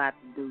got a lot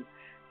to do.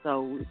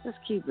 So we just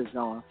keep it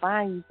going.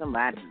 Find you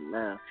somebody to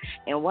love.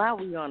 And while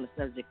we're on the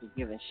subject of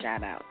giving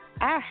shout outs,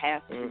 I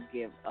have to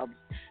give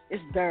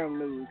it's Durham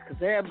news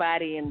because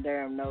everybody in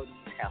Durham knows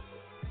it's healthy.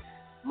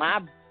 My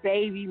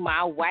baby,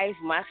 my wife,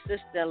 my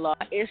sister-in-law,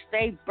 it's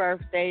their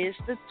birthday. It's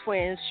the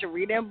twins,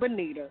 Sharita and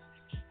Benita.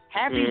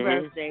 Happy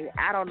birthday.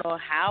 I don't know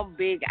how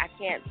big.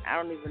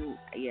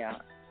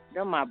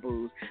 They're my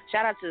boos.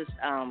 Shout out to,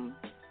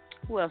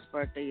 who else's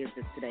birthday is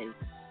it today?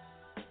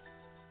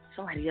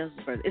 Somebody else's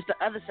birthday. It's the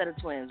other set of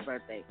twins'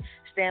 birthday.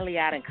 Stanley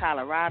out in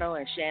Colorado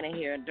and Shannon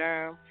here in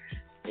Durham.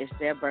 It's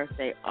their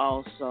birthday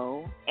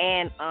also.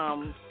 And,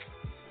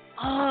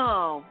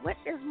 what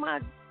is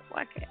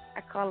I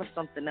call her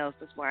something else.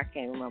 That's why I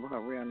can't remember her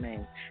real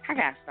name. I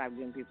gotta stop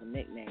giving people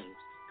nicknames.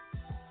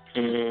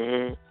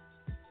 My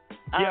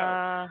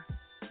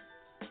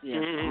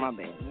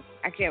bad.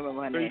 I can't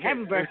remember her name.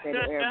 Happy birthday to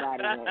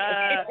everybody.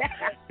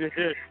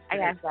 I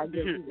gotta stop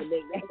giving people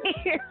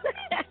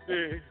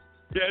nicknames.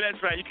 Yeah,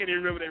 that's right. You can't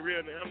even remember their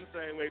real name. I'm the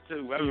same way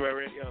too. I was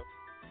right,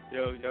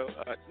 yo. No,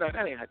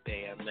 that ain't her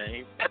damn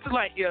name. That's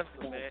like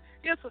Elsa, man.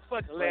 Elsa's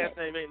fucking last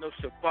name ain't no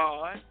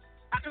Shabbat.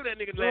 I knew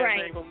that nigga's last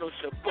name was no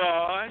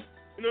Shabbat.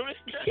 You know what I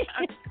mean?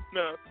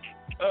 No.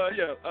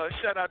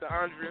 Shout out to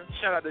Andrea.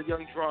 Shout out to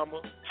Young Drama.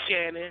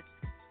 Shannon.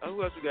 Who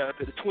else we got up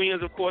there? The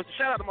twins, of course.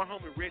 Shout out to my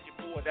homie Reggie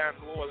Ford down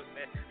in New Orleans,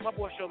 man. My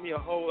boy showed me a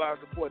whole lot of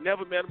support.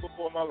 Never met him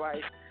before in my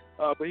life,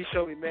 but he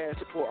showed me mad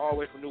support all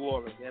the way from New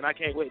Orleans, man. I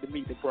can't wait to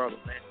meet the brother,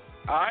 man.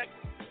 All right?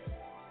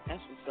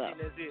 That's what's up.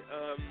 And that's it.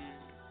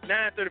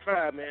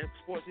 9:35, man.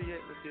 Sports here yet?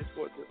 Let's see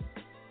sports.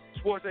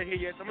 Sports ain't here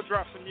yet, so I'm going to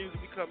drop some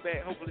music. We come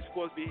back. Hopefully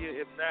sports be here.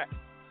 If not,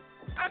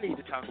 I need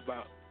to talk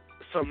about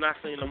something I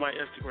seen on my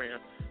Instagram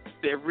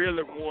that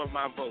really won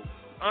my vote.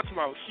 I'm talking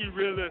about she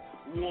really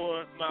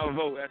won my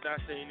vote after I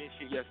seen this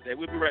shit yesterday.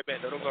 We'll be right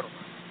back, though. Don't go to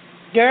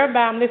Girl,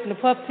 I'm listening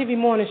to Puff TV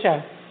Morning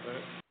Show.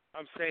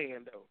 I'm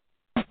saying, though,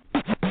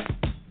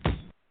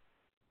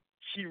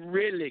 she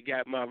really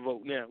got my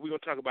vote. Now, we're going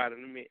to talk about it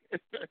in a minute.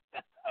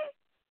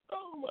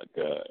 Oh, my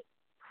God.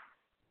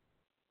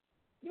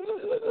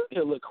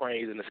 Look, look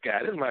cranes in the sky.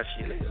 This is my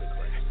shit. Look,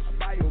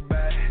 Buy your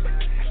bag,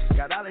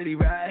 got all of these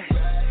rides.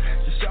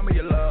 Just show me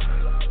your love,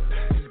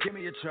 just give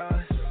me your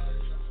trust.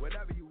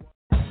 Whatever you want.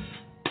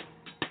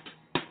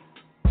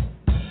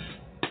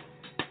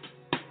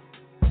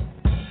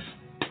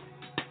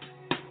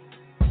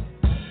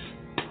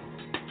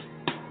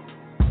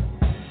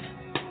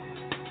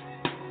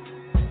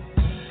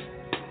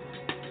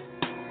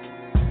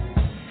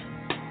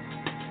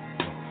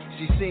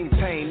 She seen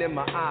pain in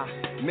my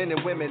eye, men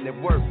and women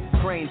at work,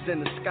 cranes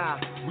in the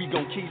sky. We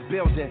gon' keep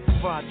building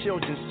for our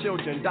children's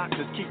children.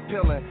 Doctors keep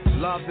pilling.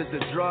 Love is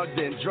a drug,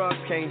 then drugs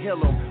can't heal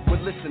them.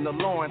 We'll listen to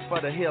Lauren for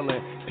the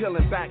healing,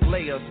 peeling back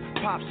layers.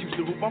 Pops used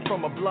to hoop, I'm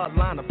from a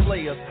bloodline of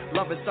players.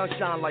 Love and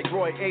sunshine like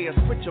Roy Ayers.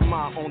 Put your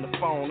mom on the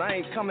phone,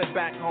 I ain't coming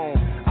back home.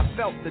 I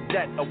felt the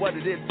debt of what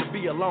it is to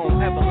be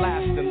alone.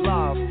 Everlasting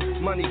love,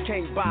 money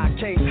can't buy,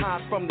 can't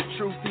hide from the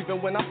truth.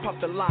 Even when I puff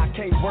the lie,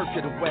 can't work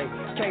it away,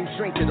 can't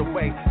drink it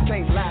away,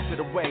 can't laugh it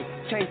away,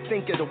 can't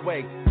think it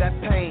away. That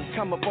pain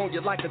come upon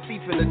you like a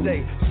thief in the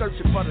day.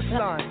 Searching for the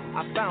sun,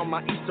 I found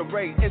my Easter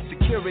Ray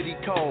insecurity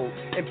code.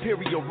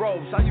 Imperial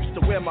rose, I used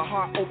to wear my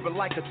heart open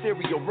like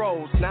ethereal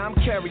rose. Now I'm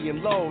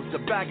carrying loads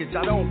of baggage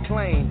I don't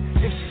claim.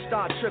 If she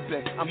start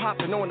tripping, I'm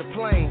hopping on the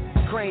plane.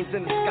 Cranes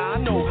in the sky, I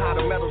know how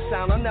the metal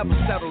sound. I never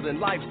settled in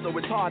life, so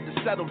it's hard to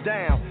settle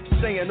down.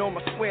 Staying on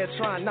my square,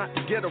 trying not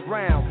to get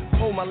around.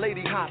 Hold my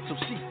lady hot so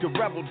she could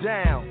rebel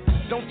down.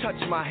 Don't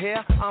touch my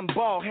hair, I'm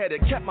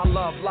bald-headed. Kept my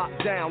love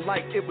locked down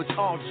like it was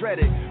all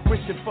dreaded.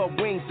 Wishing for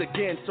wings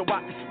again so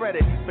I could spread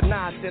it. But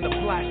now it's in a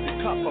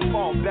plastic cup of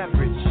all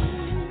beverage.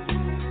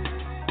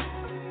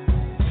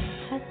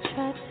 I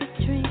tried to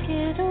drink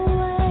it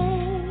away.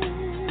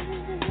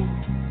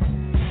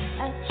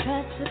 I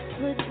tried to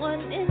put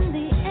one in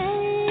the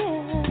air.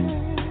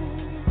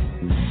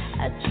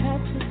 I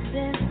tried to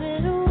dance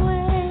it away.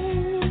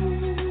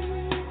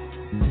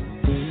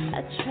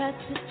 I tried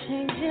to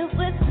change it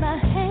with my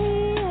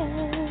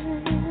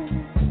hands.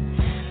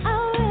 I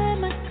wear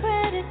my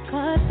credit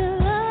card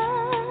below.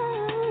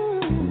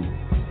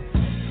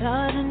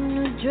 Thought a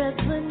new dress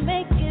would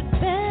make it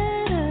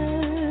better.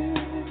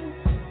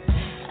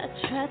 I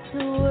tried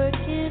to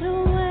work it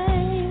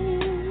away,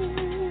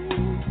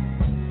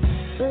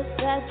 but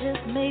that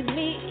just made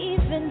me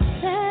even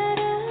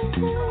sadder.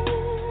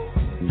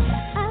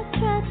 I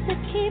tried to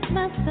keep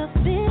myself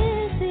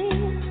busy.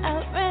 I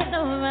ran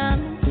around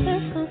in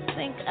circles,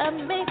 think I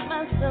made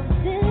myself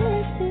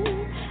dizzy.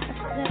 I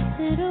slept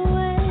it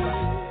away,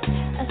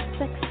 I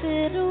sexed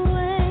it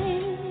away,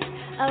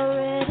 I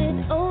read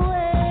it away.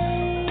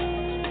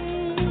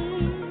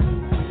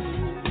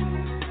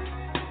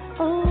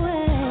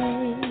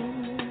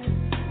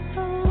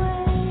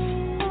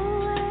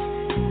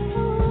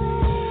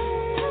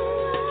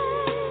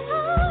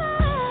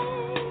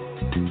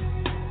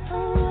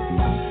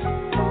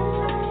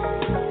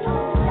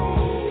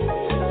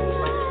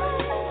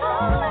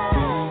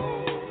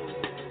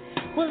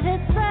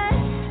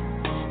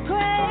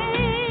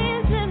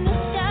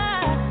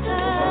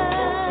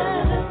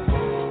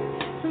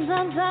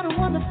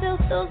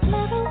 Those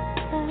metal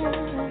signs.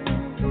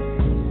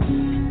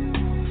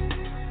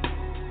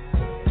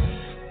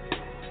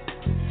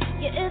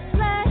 Yeah, it's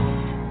like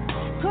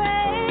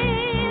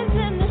graves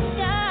in the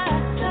sky.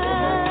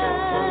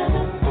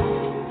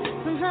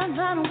 Sometimes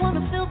I don't want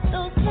to feel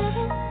those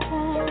metal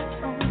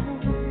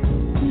signs.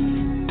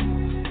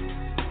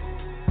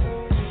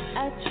 I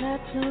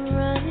tried to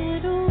run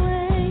it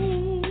away.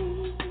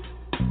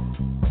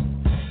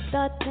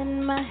 Thoughts in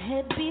my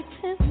head be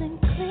feeling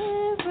clearer.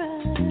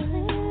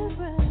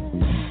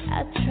 I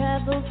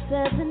traveled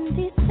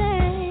 70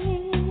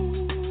 states.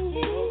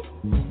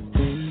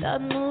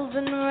 Thought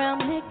moving around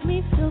make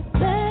me feel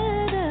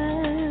better.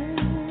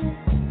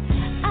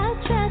 I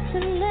tried to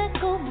let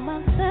go my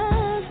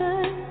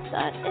lover.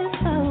 Thought if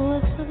I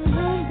was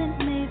alone, then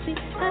maybe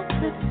I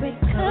could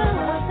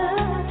recover.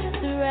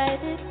 To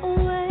write it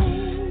away,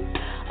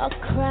 or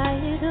cry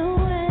it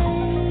away.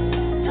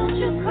 Don't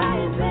you cry,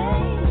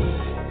 baby.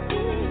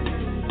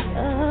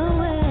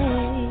 Away.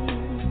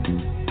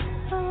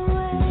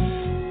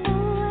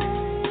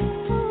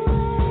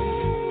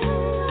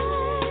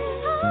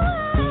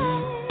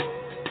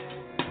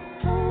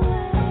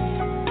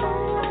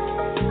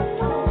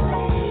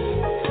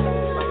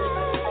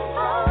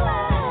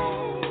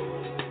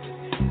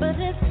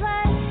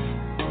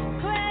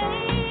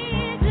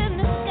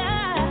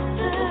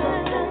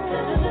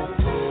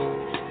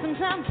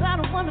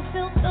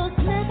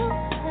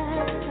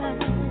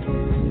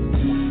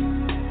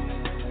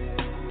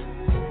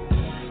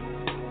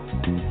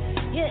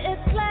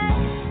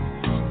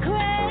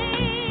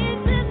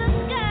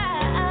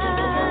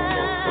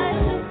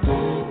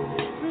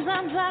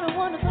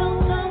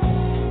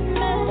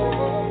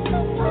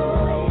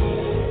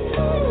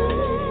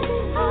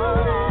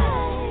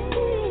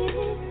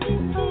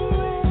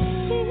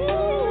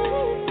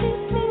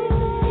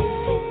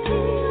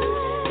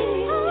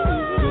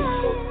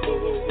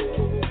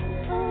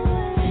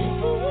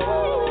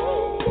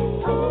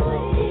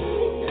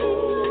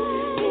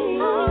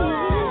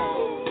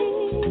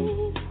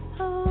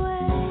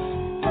 away.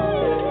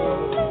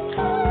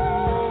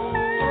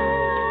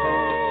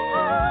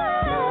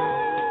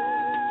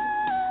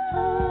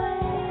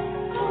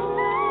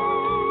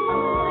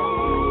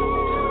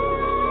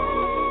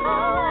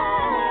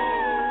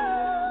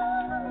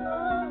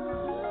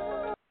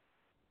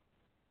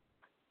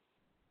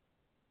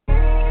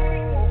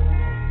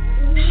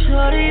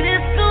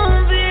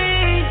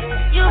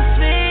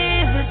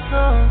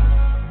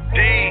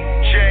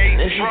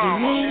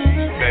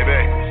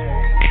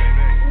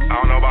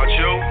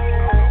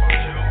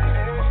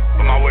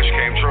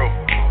 came true.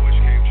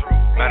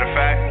 Matter of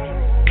fact,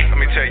 let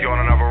me take you on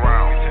another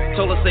round.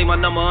 Told her say my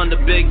number on the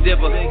Big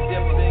Dipper.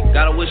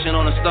 Got her wishing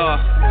on a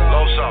star.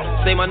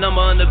 Say my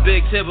number on the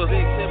Big Tipper.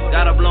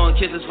 Got her blowing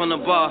kisses from the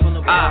bar.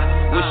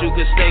 I wish you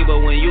could stay,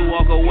 but when you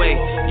walk away,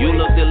 you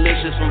look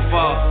delicious from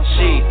far.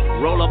 She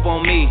roll up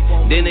on me,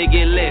 then they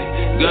get lit.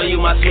 Girl,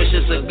 you my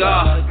Swisher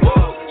cigar.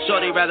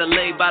 Shorty rather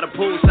lay by the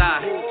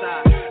poolside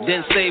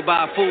than stay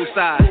by a fool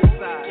side.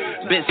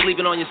 Been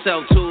sleeping on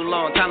yourself too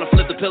long. Time to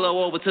flip the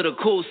pillow over to the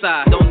cool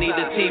side. Don't need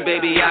the tea,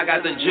 baby, I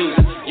got the juice.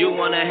 You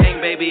wanna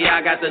hang, baby, I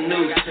got the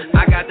noose.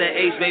 I got the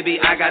ace, baby,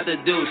 I got the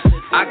deuce.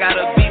 I got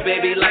a beat,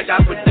 baby, like I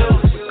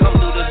produce. Come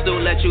through the stool,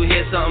 let you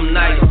hear something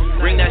nice.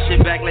 Bring that shit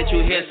back, let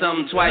you hear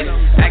something twice.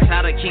 Ask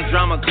how to keep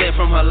drama clear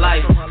from her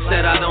life.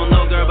 Said I don't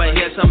know, girl, but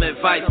here's some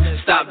advice.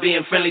 Stop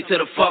being friendly to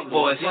the fuck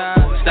boys.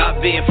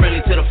 Stop being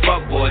friendly to the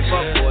fuck boys.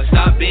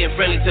 Stop being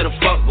friendly to the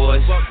fuck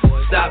boys.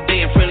 Stop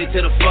being friendly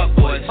to the fuck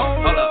boys.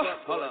 Hold up.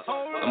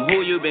 I'm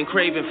who you been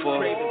craving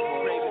for.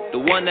 The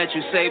one that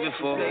you saving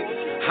for.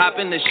 Hop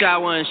in the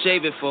shower and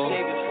shave it for.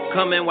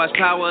 Come and watch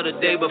Power the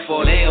day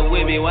before. They ain't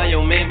with me, why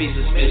your man be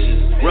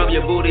suspicious? Rub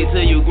your booty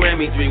till you grant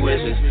me 3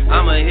 wishes.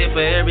 I'm a hit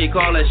for every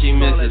call that she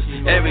misses.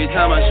 Every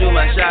time I shoot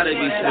my shot, it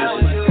be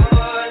switches.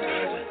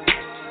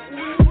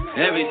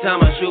 Every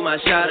time I shoot my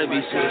shot, it be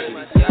switches.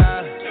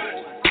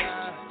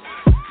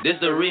 This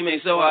the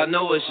remix, so I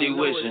know what she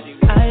wishing.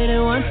 I hit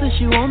it once, so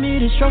she want me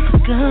to stroke a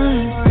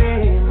gun.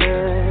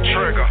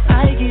 Trigger.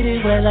 I get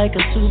it wet like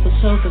a super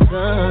soaker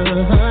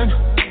gun.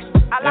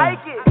 I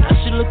like it. Now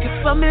she looking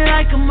for me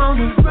like I'm on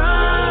the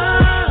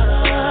run.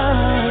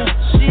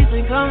 She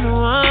think I'm the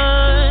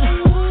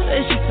one.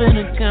 Say she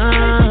finna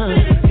come.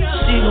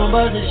 She gon'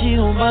 buzz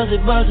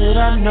it,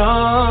 I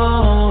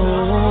know.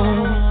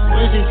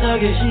 When she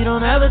tuck it, she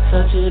don't ever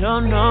touch it, oh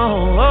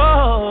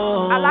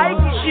no. I like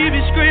it. She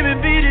be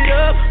screaming, beat it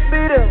up.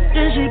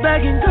 Then she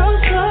begging, go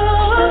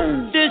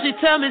slow. Then she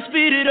tell me,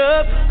 speed it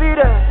up.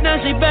 Now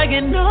she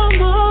begging, no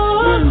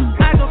more.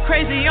 I go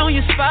crazy on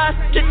your spot.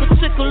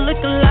 Tickle,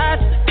 lick a lot.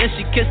 Then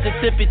she kissed the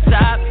tippy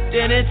top.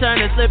 Then it turned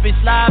to slippy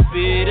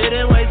sloppy.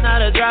 Didn't waste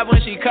not a drop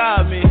when she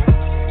called me.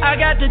 I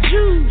got the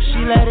juice,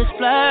 she let it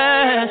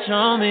splash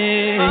on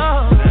me.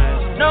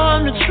 Know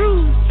I'm the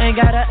truth, ain't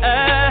gotta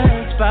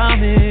ask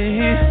about me.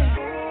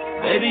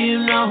 Baby,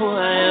 you know who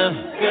I am.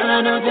 Girl,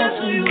 I know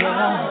that's who you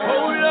are.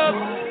 Hold up,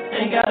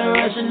 ain't gotta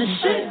rush in the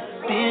shit.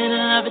 Being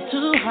in love is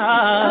too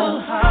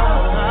hard.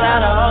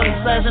 Tired of all this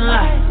flashing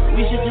lights,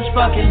 we should just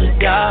fuck in the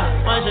dark.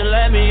 Once you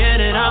let me in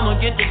it, I'ma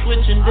get to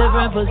switching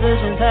different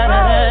positions. Had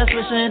that ass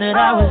wishing that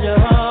I was your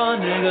whole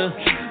nigga.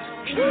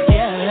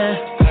 Yeah.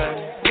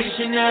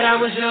 Wishing that I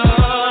was your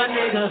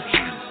nigga.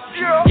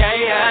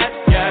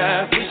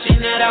 Yeah. Wishing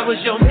that I was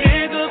your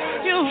nigga.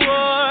 You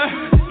are.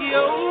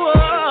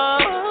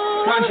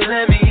 Once you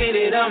let me hit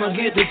it, I'ma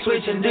get to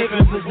switching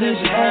different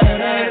positions.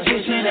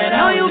 Wishing that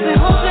I was your nigga. Know you been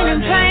hoping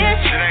and praying.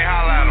 Shit ain't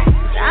holla at him.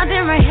 I've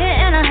been right here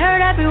and I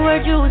heard every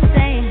word you was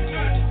saying.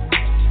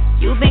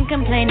 You've been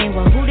complaining,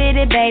 well who did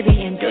it,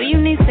 baby? And do you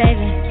need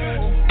saving?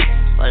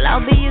 Well,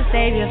 I'll be your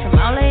savior from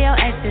all of your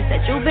exes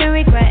that you've been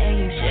regretting.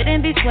 You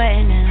shouldn't be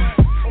sweating now.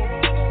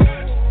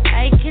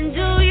 I can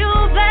do you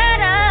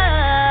better.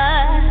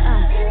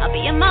 I'll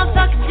be a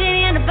motherfucking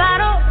genie in the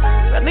bottle.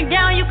 Rub me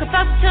down, you can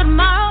fuck me till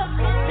tomorrow,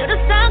 till the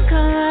sun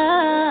comes.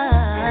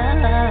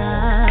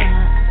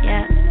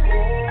 Yeah,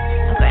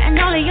 I'm granting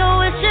all of your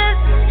wishes.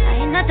 I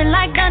ain't nothing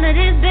like none of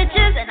these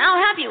bitches, and I'll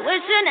have you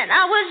wishing that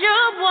I was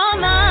your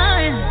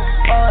woman.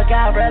 Oh,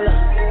 Gorilla,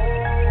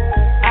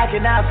 I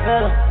cannot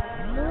feel her.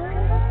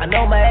 I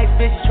know my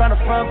ex-bitch is tryna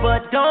front,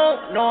 but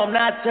don't know I'm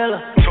not tell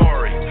her.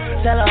 Tory.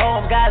 Tell her,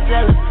 oh, I'm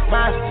Godzilla.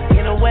 Monster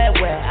in a wet,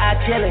 I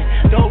kill it.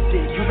 Dope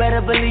it, you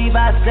better believe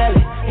I sell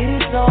it. It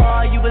is so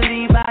hard, you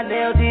believe I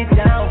nailed it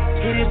down.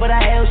 Hit it, but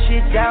I held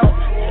shit down.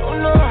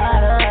 Don't know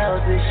how to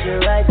hold this shit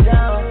right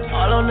down.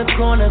 All on the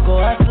corner, go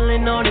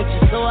hustling on it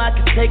just so I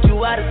can take you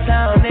out of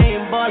town.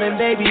 They ain't ballin',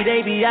 baby,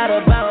 they be out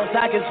of bounds.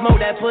 I can smoke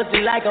that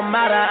pussy like I'm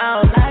out of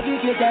ounce. I can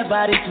get that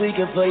body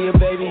tweaking for you,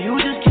 baby. You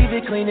just keep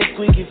it clean and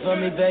squeaky for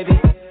me, baby.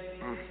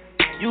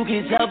 You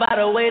can tell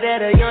by the way that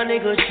a young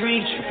nigga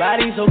treats you.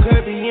 Body so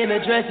curvy in the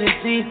dress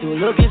and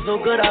see-through. Looking so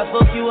good, I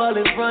fuck you all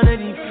in front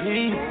of these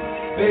people.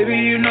 Baby,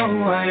 you know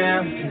who I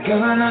am. Girl,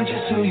 I know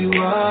just who you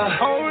are.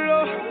 Hold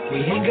up.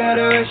 We ain't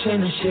gotta rush in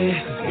the shit.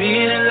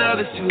 Being in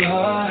love is too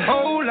hard.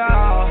 Hold up.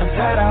 I'm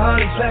tired of all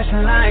these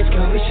flashing lights.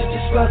 Girl, we should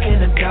just fuck in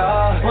the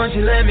dark. Once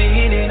you let me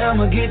in it,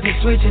 I'ma get to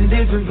switching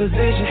different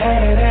positions.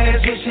 Had that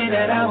ass wishing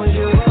that I was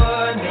your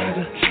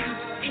nigga.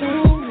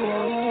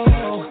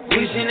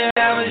 Wishing that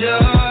I was your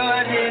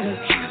nigga.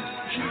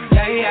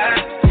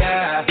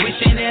 Yeah.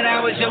 Wishing that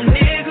I was your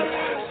nigga.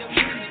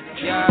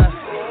 Yeah.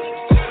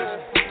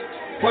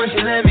 Once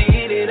you let me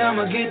hit it,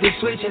 I'ma get to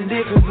switching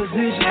different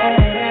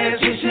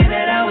positions. Wishing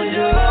that I was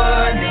your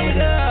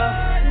nigga.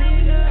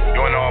 You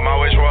wanna know what my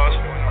wish was?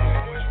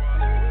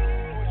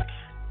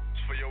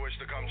 It's for your wish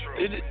to come true.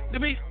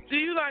 Do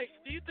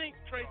you think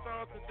Trey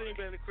Songz can sing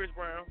better than Chris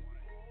Brown?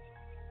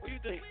 What do you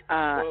think?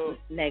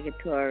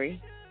 Negatory.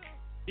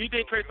 You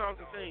think Trey Songz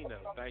can sing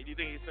though? Like, do you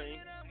think he sing?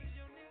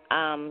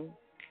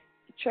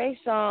 Trey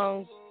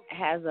Songz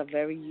has a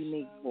very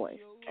unique voice.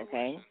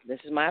 Okay, this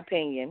is my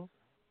opinion,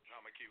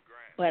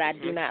 but I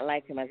do not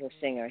like him as a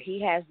singer.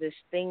 He has this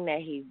thing that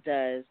he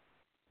does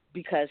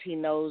because he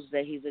knows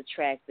that he's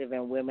attractive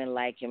and women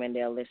like him and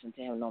they'll listen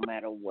to him no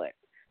matter what.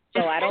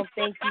 So I don't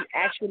think he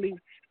actually.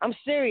 I'm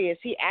serious.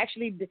 He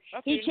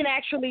can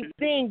actually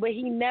sing, but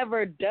he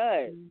never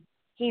does.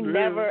 He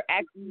never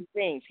actually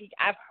sings.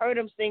 I've heard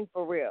him sing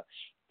for real.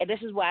 And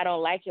this is why I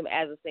don't like him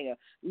as a singer.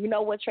 You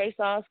know what Trey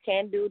Songz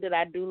can do that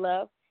I do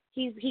love?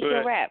 He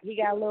can rap. He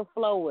got a little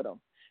flow with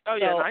him. Oh,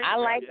 so yeah,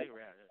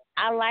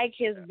 I like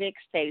his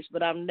mixtapes,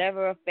 but I'm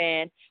never a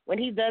fan. When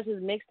he does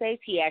his mixtapes,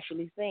 he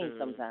actually sings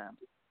sometimes.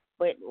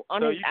 But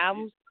on his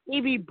albums,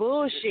 he be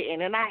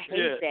bullshitting, and I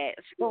hate that.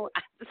 So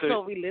I just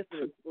don't be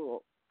listening to him.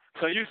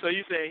 So you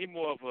saying he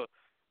more of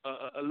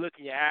a look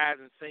in your eyes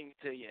and sing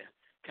to you,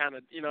 kind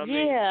of, you know what I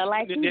mean? Yeah,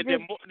 like he's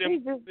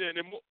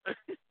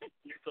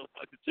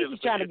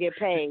just trying to get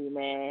paid,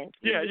 man.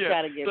 He's just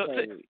trying to get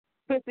paid.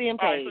 Pussy and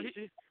paid. Right,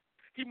 so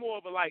he more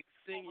of a like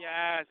sing your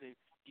eyes and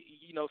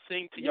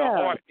sing to your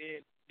heart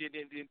than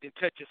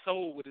touch your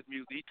soul with his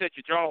music. He touch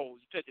your jaws,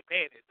 you touch your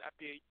panties. I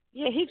feel you.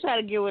 Yeah, he try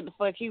to get what the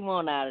fuck he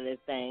want out of this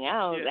thing. I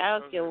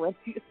don't care what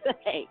you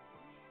say.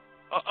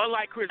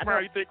 Unlike Chris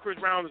Brown, you think Chris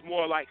Brown is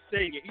more like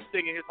singing. He's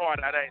singing his heart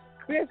out, ain't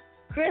he?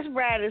 Chris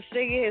Brown is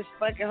singing his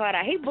fucking heart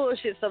out. He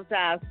bullshit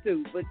sometimes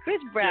too, but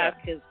Chris Brown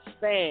can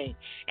sing,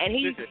 and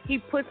he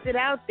puts it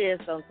out there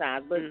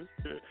sometimes. But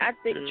I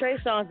think Trey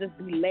Songz just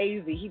be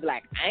lazy. He be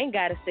like, I ain't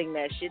gotta sing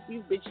that shit.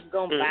 These bitches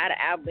gonna buy the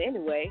album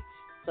anyway.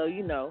 So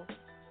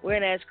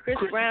whereas Chris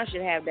Brown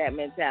should have that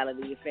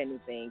mentality, if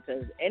anything,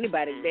 because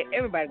everybody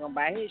gonna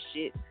buy his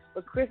shit.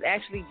 But Chris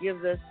actually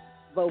gives us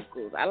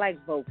vocals. I like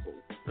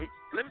vocals.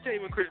 Let me tell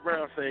you what Chris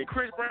Brown sing.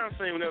 Chris Brown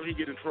sing whenever he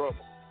get in trouble.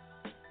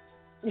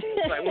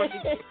 Like once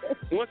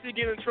he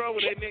get in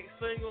trouble, that next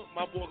single,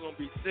 my boy gonna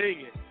be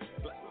singing.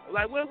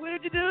 Like what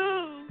did you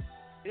do?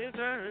 You know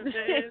what I'm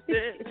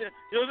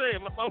saying?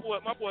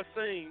 My boy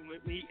sing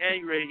when he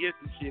angry and gets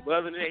some shit.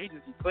 But other than that, he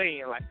just be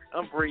playing like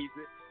I'm breathing.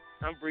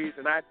 I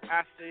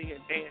sing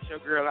and dance your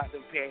girl out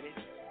them panties.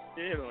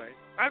 Anyway,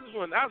 I was just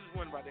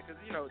wondering about that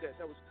because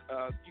that was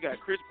you got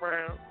Chris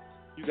Brown,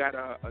 you got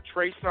a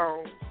Trey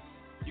Songz.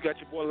 You got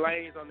your boy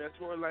Lanes on there,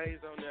 Tory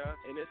Lanes on there,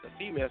 and it's a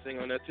female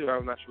singer on there too.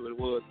 I'm not sure what it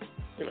was.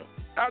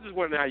 I was just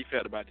wondering how you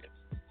felt about that.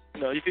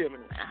 You feel me?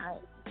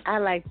 I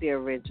like the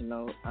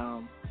original.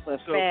 But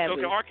so Fab,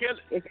 can R.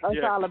 Kelly? It's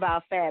all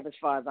about Fab as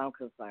far as I'm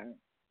concerned.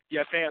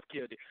 Yeah, Fab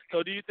killed it.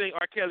 So do you think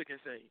R. Kelly can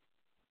sing?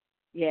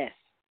 Yes.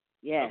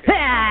 Okay.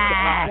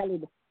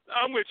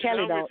 I'm with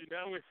you.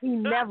 He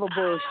never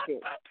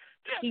bullshit.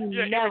 He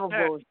never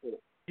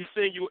bullshit. He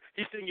sing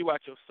you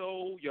out your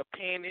soul, your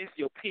panties,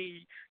 your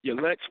pee, your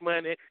lunch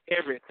money,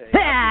 everything.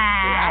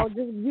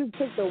 You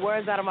took the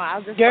words out of my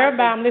mouth. Girl,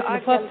 I'm listening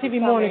to Puff TV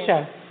Morning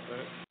Show.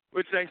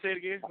 What you say? Say it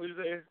again. What you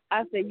say?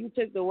 I said you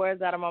took the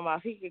words out of my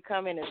mouth. He could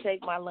come in and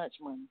take my lunch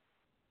money.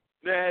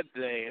 That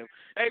damn.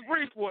 Hey,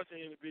 bring sports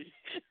in, B.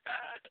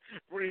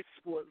 Bring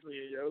sports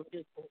in, yo.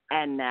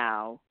 And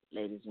now,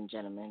 ladies and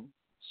gentlemen,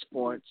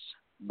 sports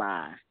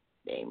by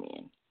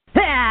Damien.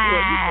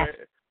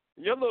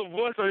 Your little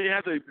voice don't even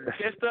have to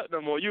catch up no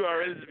more. You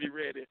already to be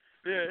ready.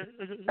 Yeah.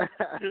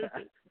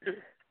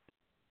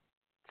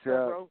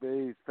 Chuck,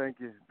 Bees, thank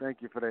you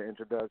for that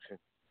introduction.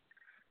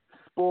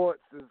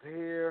 Sports is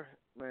here,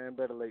 man.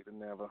 Better late than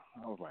never.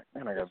 I was like,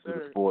 man, I got to do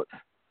the sports.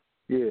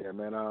 Yeah,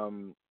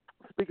 man.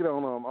 Speaking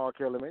on R.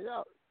 Kelly, man,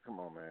 y'all, come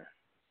on, man.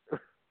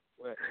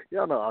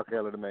 Y'all know R.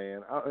 Kelly the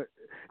man. It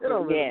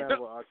don't really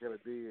matter what R. Kelly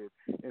did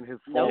in his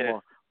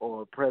former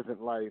or present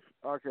life.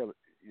 R. Kelly,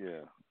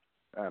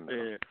 I know.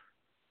 Yeah.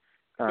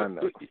 I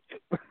know.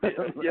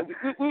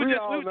 We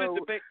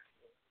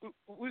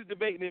was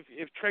debating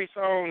if Trey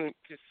Songz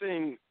could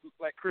sing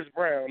like Chris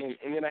Brown,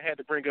 and then I had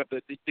to bring up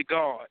the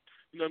God.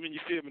 You know what I mean? You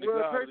feel me?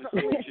 Trey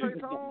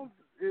Songz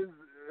is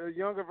a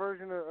younger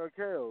version of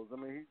Kells. I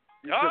mean,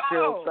 he took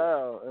Kells'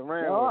 style and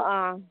ran with it.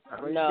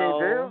 I mean, no. You can't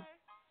tell?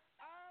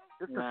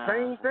 It's the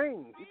same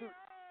thing.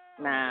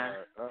 Nah.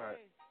 All right.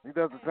 He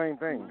does the same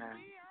thing.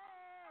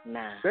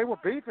 Nah. They were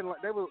beefing a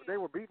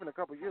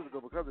couple years ago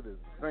because of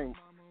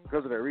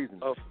that reason.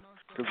 Oh,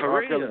 because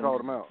R. Kelly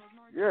called him out.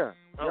 Yeah.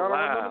 Y'all don't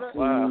remember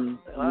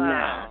that?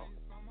 Wow.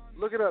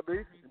 Look it up,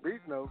 Beef.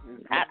 Beef knows.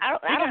 I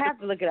don't have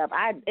to look it up.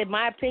 In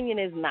my opinion,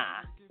 is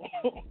nah.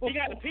 He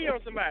got to pee on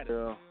somebody.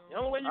 Yeah. The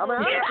only way you I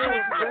understand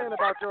what you're saying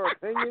about your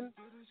opinion.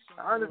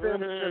 I understand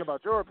what you're saying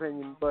about your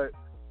opinion, but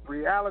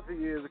reality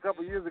is a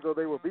couple years ago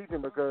they were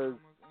beefing because,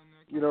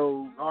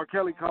 R.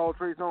 Kelly called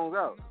Trey Songz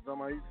out.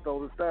 Somebody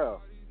stole his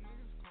style.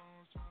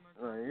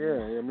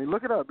 I mean,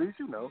 look it up, Beast.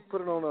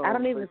 Put it on. I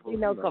don't even Facebook, see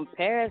no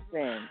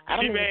comparison.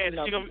 She mad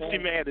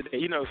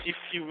today.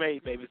 She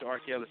made babies to R.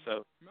 Kelly.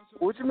 So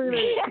what you mean?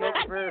 There's no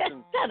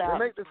comparison. They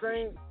make the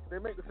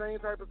same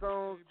type of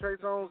songs. Trey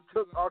Songz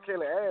took R.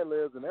 Kelly ad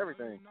libs and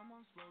everything.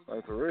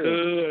 Like for real.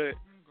 Good.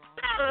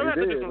 I'm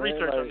going to do some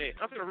research on that.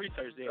 I'm going to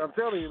research that. I'm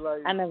telling you,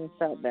 like. I never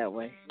felt that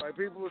way. Like,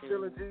 people were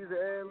stealing G's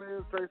and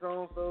ad-libs, Trey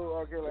Songz stole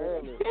R. Kelly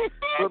ad-libs.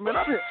 But, man,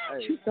 I'm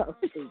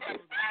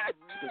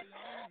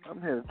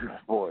here to do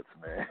sports,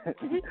 man.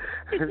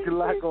 There's a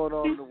lot going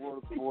on in the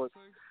world of sports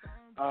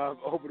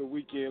over the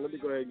weekend. Let me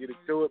go ahead and get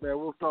into it, man.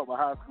 We'll start with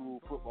high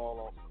school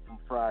football on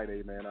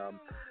Friday, man.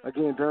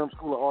 Again, Durham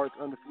School of Arts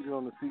undefeated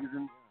on the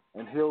season,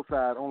 and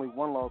Hillside only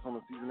one loss on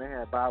the season. They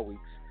had bye weeks.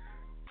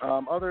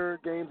 Other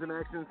games in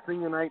action,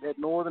 senior night at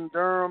Northern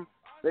Durham.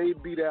 They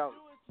beat out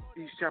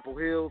East Chapel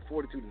Hill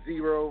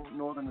 42-0.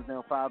 Northern is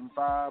now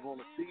 5-5 on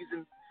the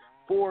season,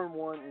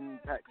 4-1 in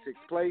Pac-6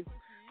 play.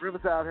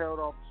 Riverside held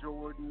off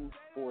Jordan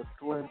for a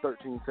slim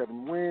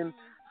 13-7 win.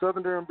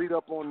 Southern Durham beat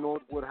up on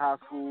Northwood High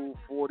School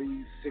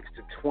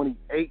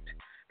 46-28.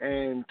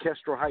 And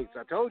Kestrel Heights,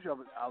 I told you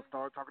I'll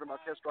start talking about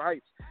Kestrel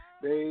Heights.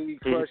 They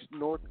crushed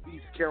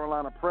Northeast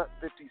Carolina Prep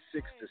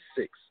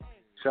 56-6.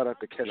 Shout out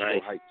to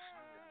Kestrel Heights,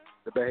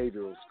 the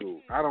behavioral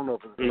school. I don't know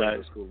if it's a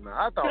behavioral school now.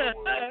 I thought it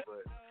was,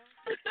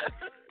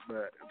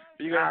 but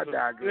you I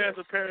digress.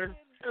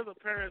 There's a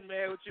parent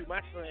mad with you.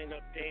 My son ain't no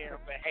damn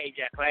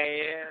behavior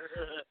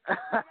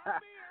class.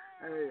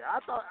 Hey, I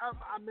thought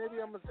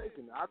maybe I'm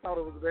mistaken. I thought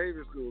it was a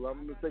behavior school.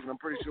 I'm mistaken. I'm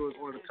pretty sure it's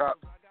one of the top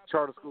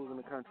charter schools in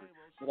the country.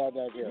 But I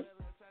digress.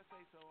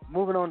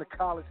 Moving on to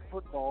college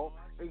football,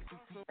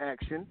 ACC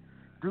action.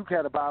 Duke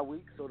had a bye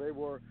week, so they're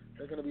going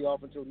to be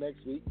off until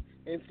next week.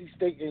 NC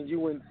State and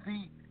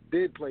UNC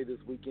did play this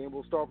weekend.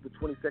 We'll start with the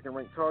 22nd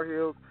ranked Tar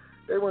Heels.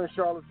 They were in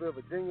Charlottesville,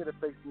 Virginia, to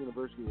face the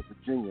University of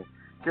Virginia.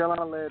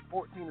 Carolina led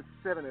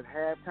 14-7 at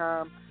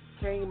halftime.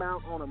 Came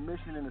out on a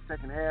mission in the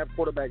second half.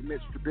 Quarterback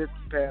Mitch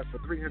Trubisky passed for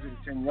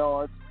 310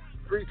 yards,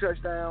 3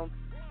 touchdowns.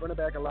 Running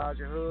back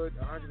Elijah Hood,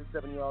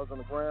 107 yards on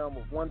the ground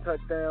with 1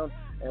 touchdown.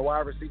 And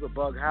wide receiver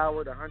Bug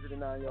Howard,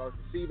 109 yards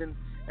receiving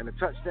and a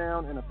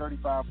touchdown, and a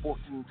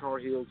 35-14 Tar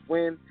Heels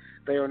win.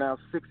 They are now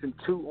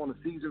 6-2 on the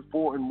season,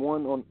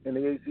 4-1 in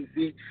the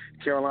ACC.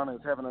 Carolina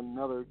is having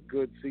another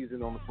good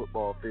season on the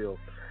football field.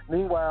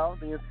 Meanwhile,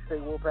 the NC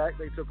State Wolfpack,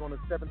 they took on the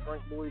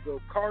 7th-ranked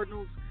Louisville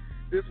Cardinals.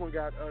 This one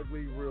got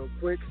ugly real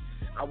quick.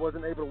 I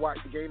wasn't able to watch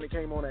the game. It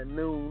came on at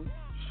noon.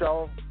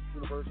 Shaw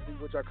University,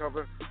 which I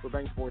cover for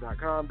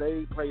Banksport.com,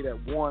 they played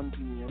at 1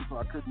 p.m., so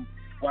I couldn't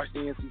watch the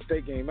NC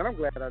State game, and I'm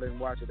glad I didn't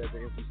watch it as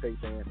an NC State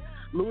fan.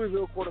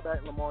 Louisville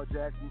quarterback Lamar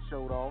Jackson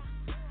showed off.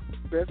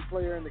 Best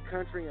player in the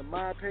country, in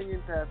my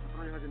opinion, passed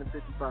for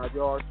 355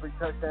 yards, 3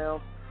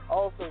 touchdowns.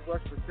 Also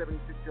rushed for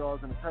 76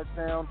 yards and a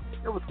touchdown.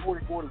 It was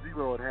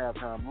 44-0 at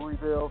halftime.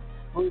 Louisville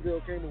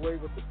came away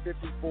with the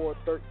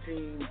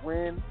 54-13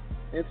 win.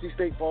 NC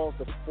State falls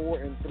to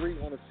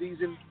 4-3 on the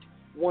season,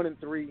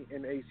 1-3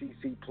 in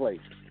ACC play.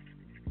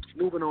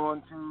 Moving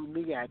on to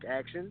MEAC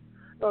action.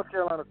 North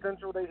Carolina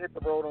Central, they hit the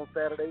road on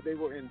Saturday. They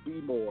were in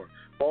B-Moore,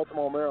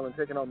 Baltimore, Maryland,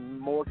 taking on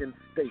Morgan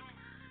State.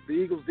 The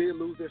Eagles did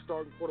lose their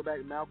starting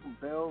quarterback, Malcolm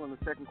Bell, in the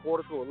second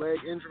quarter to a leg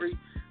injury.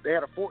 They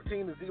had a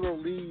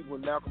 14-0 lead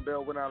when Malcolm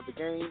Bell went out of the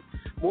game.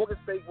 Morgan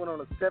State went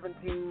on a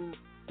 17-0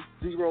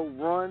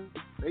 run.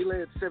 They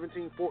led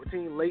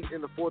 17-14 late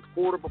in the fourth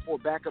quarter before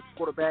backup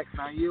quarterback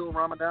Nail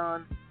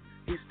Ramadan.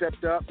 He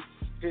stepped up,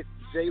 hit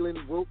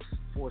Jalen Wilkes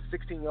for a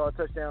 16-yard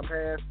touchdown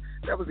pass.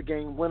 That was a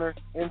game winner.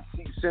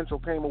 NC Central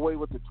came away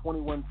with the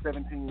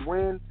 21-17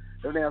 win.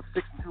 They're now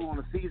 6-2 on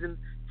the season,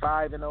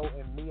 5-0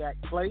 in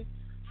MEAC play.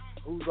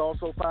 Who's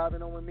also 5-0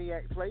 in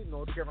MEAC play?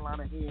 North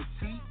Carolina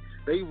A&T.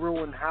 They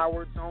ruined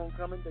Howard's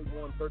homecoming. They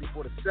won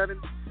 34-7.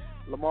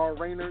 Lamar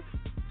Raynard,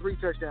 3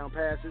 touchdown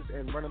passes,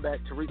 and running back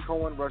Tariq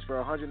Cohen rushed for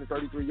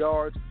 133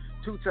 yards,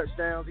 2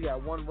 touchdowns. He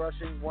had 1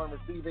 rushing, 1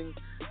 receiving,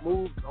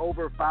 moved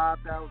over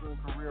 5,000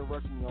 career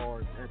rushing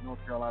yards at North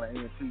Carolina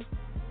A&T.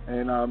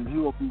 And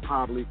he'll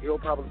probably be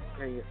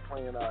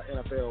playing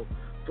NFL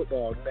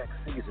football next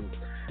season.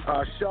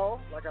 Shaw,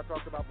 like I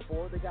talked about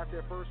before, they got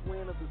their first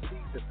win of the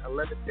season,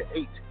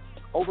 11-8,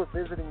 over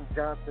visiting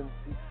Johnson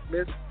C.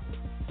 Smith.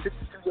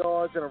 62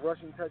 yards and a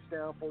rushing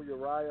touchdown for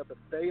Uriah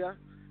Bethea.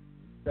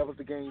 That was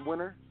the game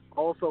winner.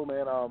 Also,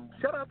 man,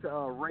 shout out to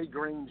Ray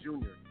Green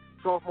Jr.,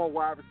 sophomore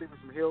wide receiver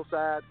from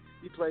Hillside.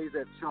 He plays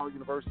at Shaw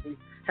University.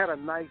 Had a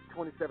nice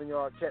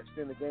 27-yard catch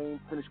in the game,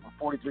 finished with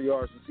 43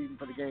 yards receiving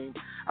for the game.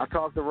 I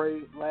talked to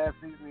Ray last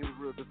season. He was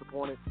real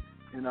disappointed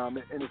in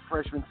his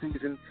freshman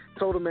season.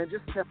 Told him, man,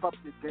 just step up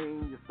your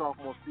game your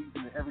sophomore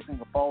season and everything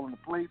will fall into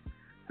place.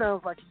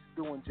 Sounds like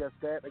he's doing just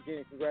that.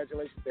 Again,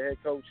 congratulations to head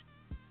coach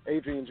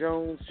Adrian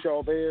Jones.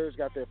 Shaw Bears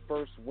got their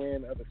first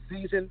win of the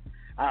season.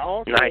 I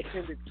also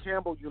attended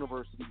Campbell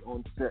University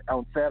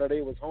on Saturday.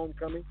 It was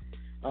homecoming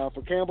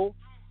for Campbell.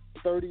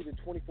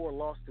 30-24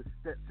 loss to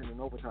Stetson in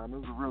overtime.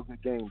 It was a real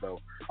good game, though.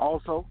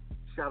 Also,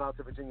 shout out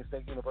to Virginia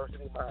State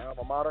University, my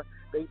alma mater.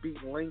 They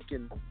beat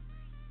Lincoln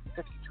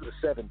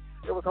 52-7.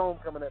 It was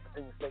homecoming at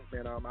Virginia State,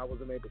 man. I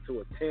wasn't able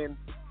to attend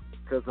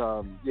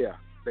because,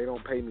 they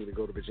don't pay me to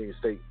go to Virginia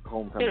State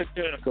homecoming.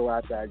 So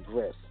I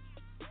digress.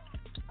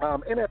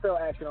 NFL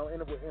action. I'll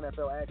end up with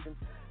NFL action.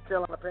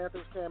 Carolina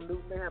Panthers, Cam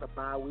Newton, they had a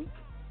bye week.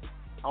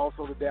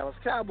 Also, the Dallas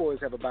Cowboys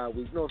have a bye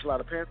week. You know, there's a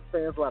lot of Panthers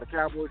fans, a lot of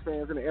Cowboys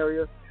fans in the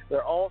area. There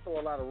are also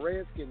a lot of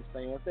Redskins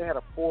fans. They had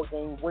a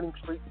 4-game winning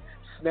streak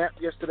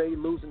snapped yesterday,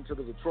 losing to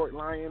the Detroit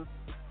Lions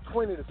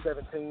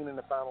 20-17 in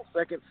the final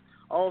seconds.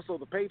 Also,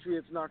 the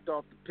Patriots knocked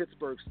off the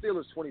Pittsburgh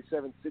Steelers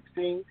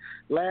 27-16.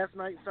 Last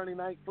night, Sunday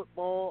Night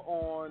Football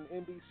on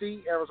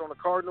NBC, Arizona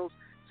Cardinals,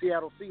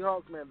 Seattle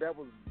Seahawks. Man, that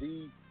was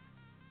a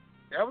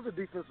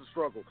defensive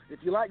struggle.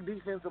 If you like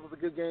defense, it was a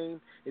good game.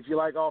 If you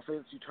like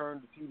offense, you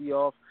turn the TV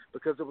off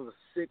because it was a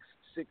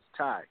 6-6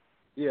 tie.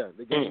 Yeah,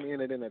 the game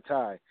ended in a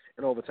tie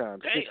in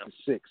overtime,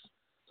 6-6.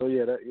 So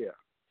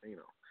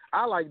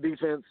I like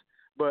defense,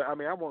 but I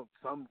mean I want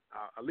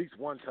at least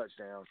one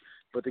touchdown.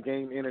 But the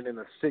game ended in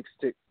a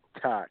 6-6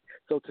 tie.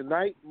 So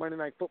tonight, Monday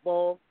Night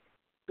Football,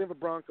 Denver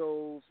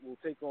Broncos will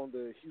take on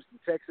the Houston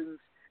Texans,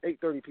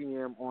 8:30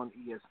 p.m. on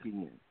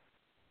ESPN.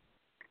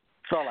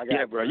 That's all I got.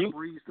 Yeah, bro. You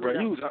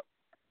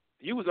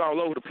was all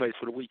over the place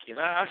for the weekend.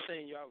 I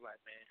seen you. I was like,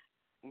 man.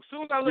 As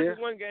soon as I looked at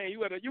one game,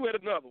 you had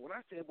another one.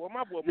 I said, boy,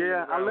 my boy.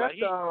 Yeah, I left.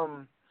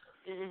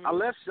 I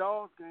left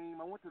Shaw's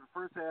game. I went to the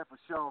first half of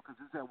Shaw because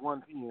it's at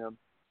 1 p.m.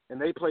 and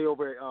they play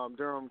over at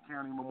Durham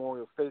County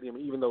Memorial Stadium,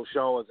 even though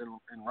Shaw is in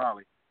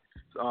Raleigh.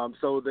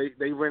 So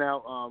they rent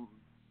out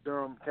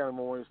Durham County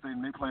Memorial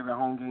Stadium. They play their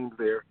home games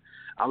there.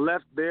 I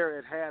left there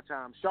at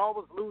halftime. Shaw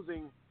was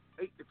losing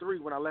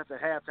 8-3 when I left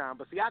at halftime.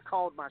 But see, I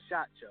called my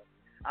shot, Chuck.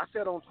 I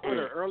said on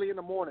Twitter early in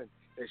the morning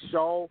that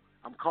Shaw,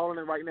 I'm calling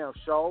it right now,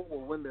 Shaw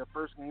will win their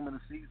first game of the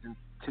season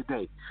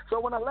today. So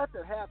when I left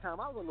at halftime,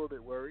 I was a little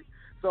bit worried.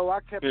 So I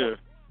kept up,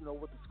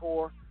 with the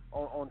score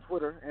on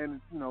Twitter,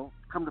 and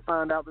come to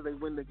find out that they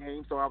win the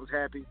game. So I was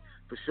happy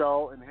for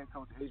Shaw and the head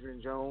coach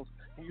Adrian Jones.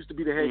 He used to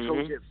be the head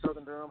coach at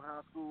Southern Durham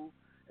High School,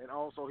 and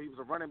also he was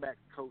a running back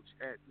coach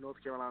at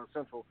North Carolina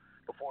Central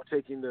before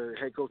taking the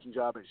head coaching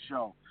job at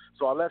Shaw.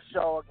 So I left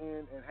Shaw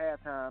again at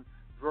halftime.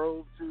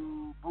 Drove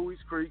to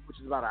Bowie's Creek, which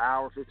is about an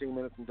hour, 15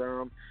 minutes from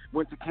Durham.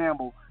 Went to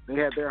Campbell. They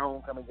had their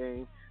homecoming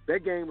game.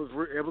 That game was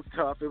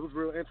tough. It was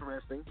real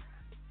interesting.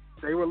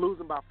 They were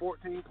losing by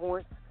 14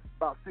 points,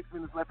 about 6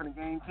 minutes left in the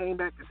game. Came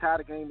back to tie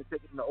the game and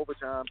take it into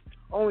overtime,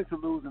 only to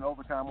lose in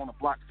overtime on a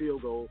blocked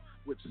field goal,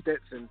 which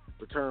Stetson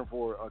returned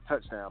for a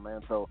touchdown,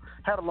 man. So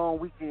had a long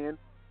weekend.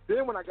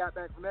 Then when I got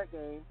back from that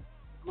game,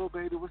 little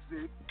baby was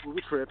sick. We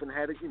were tripping.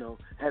 Had to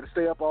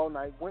stay up all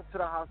night. Went to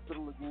the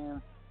hospital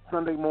again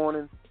Sunday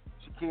morning.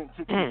 She can't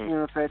kick an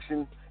ear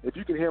infection. If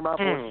you can hear my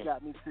voice, she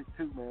got me sick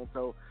too, man.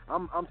 So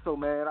I'm so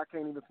mad. I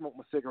can't even smoke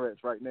my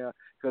cigarettes right now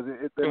because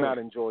they're not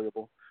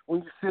enjoyable.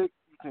 When you're sick,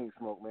 you can't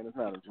smoke, man. It's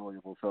not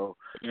enjoyable. So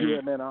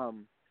yeah, man.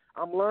 I'm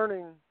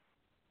learning.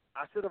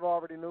 I should have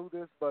already knew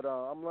this, but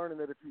I'm learning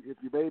that if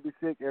your baby's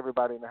sick,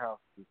 everybody in the house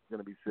is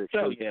gonna be sick.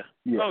 Oh yeah.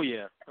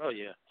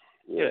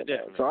 Yeah,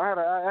 definitely. So I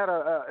had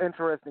a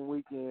interesting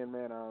weekend,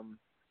 man.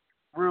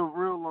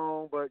 Real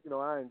long, but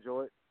I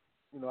enjoy it.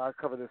 I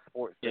cover this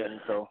sports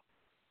thing, so.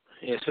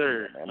 Yes,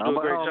 sir. Yeah, you do a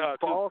great job,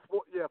 for all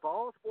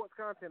sports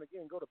content,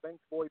 again, go to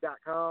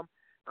banksboy.com.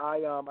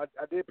 I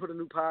did put a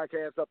new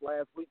podcast up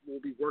last week. We'll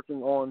be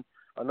working on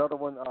another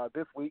one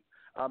this week.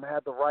 I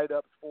had the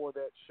write-ups for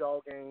that Shaw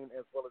game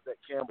as well as that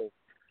Campbell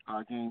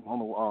game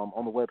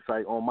on the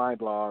website, on my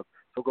blog.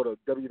 So go to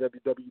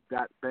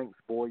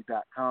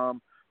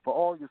www.banksboy.com for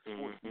all your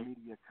sports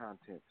media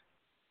content.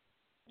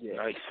 Yeah.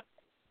 Nice.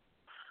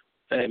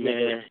 Hey,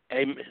 man.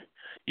 Hey,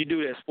 you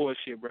do that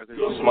sports shit, brother.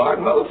 You're a smart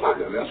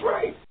motherfucker. That's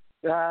right.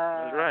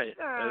 That's right.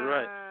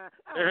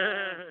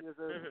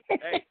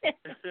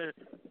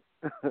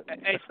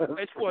 Hey,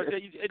 sports.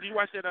 Did you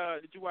watch that?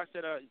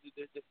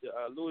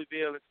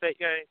 Louisville and State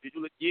game? Did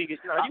you look? I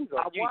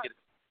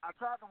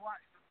tried to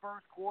watch the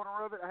first quarter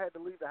of it. I had to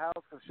leave the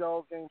house because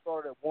Shaw's game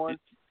started at 1,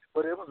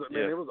 but it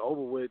was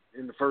over with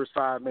in the first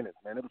 5 minutes.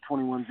 Man, it was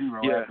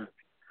 21-0. Yeah.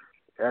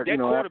 After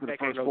the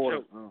first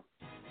quarter.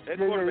 That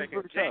quarterback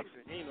is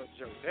Jackson. He ain't no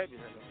joke. That be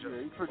no joke.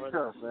 Yeah, he's pretty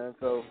tough, man.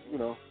 So,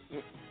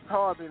 it's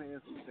hard being an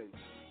NC State.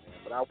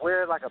 But I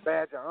wear it like a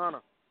badge of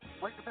honor.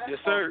 Wait the yes,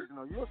 sir.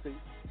 You'll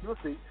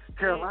see.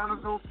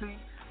 Carolina's going to see.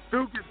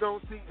 Duke is going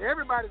to see.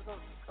 Everybody's going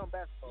to see come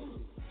basketball.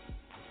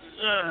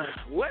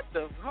 What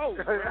the hell?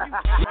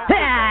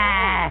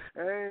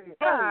 Hey,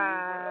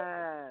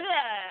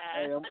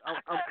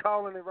 I'm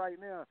calling it right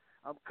now.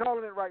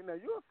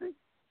 You'll see.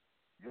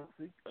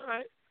 All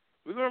right.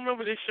 We're going to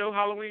remember this show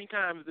Halloween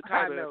time is the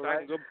title. I know, so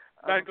right?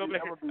 I can go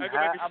back and snatch it.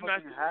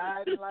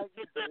 Hiding like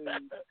Easter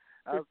egg.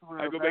 I swear,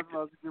 you ain't going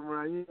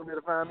to be able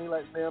to find me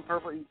like damn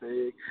purple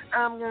Easter egg.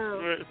 I'm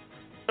going.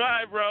 All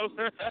right, bro.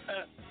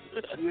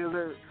 Yes,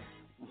 sir.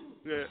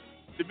 Yeah.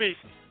 The beast.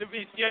 You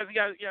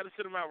got to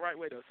sit him out right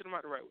way, though. Sit him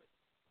out the right way.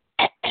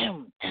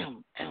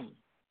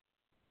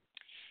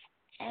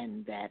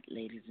 And that,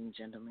 ladies and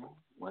gentlemen,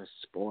 was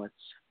Sports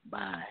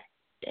by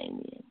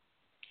Damien.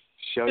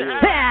 Show you.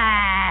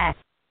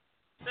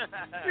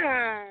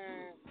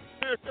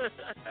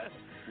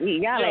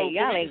 Y'all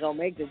ain't gonna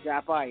make the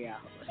drop, are y'all?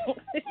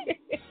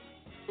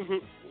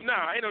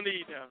 Nah, ain't no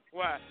need now.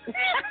 Why?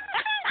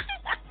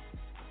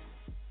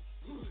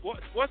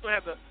 What's gonna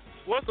have to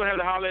Sports gonna have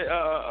to holler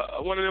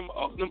at one of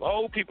them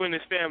old people in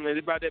his family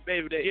about that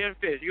baby, that ear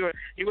infection.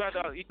 You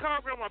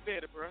call Grandma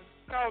Betty, bro.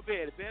 Call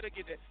Betty. Better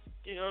get that.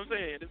 You know what I'm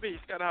saying? The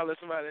bitch gotta holler at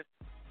somebody.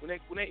 When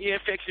that ear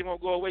infection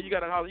won't go away, you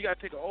gotta holler. You gotta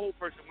take an old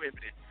person with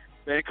me.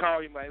 They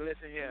call you like,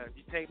 listen here.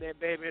 You take that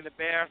baby in the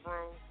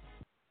bathroom,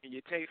 and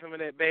you take some of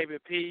that baby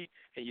pee,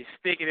 and you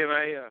stick it in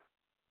my ear.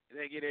 And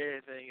they get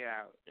everything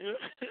out.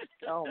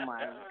 Oh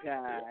my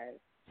God.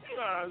 You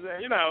know what I'm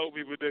saying? You know how old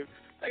people do.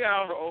 They got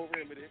all the old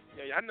remedies.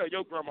 Yeah, I know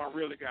your grandma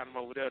really got them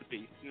over there to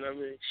be. You know what I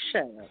mean?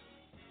 Shut up.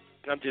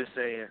 I'm just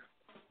saying.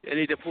 They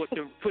need to put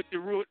the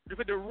rules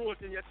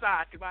in your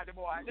side, the boy.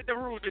 Put the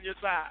rules in your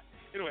side.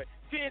 Anyway,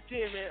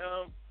 10-10,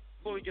 man.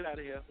 Before we get out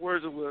of here,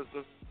 words of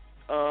wisdom.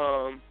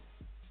 Oh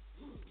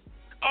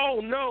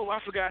no, I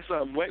forgot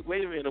something. Wait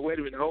a minute.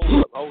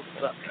 Hold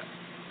up.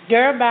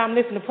 Girl, bye. I'm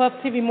listening to Puff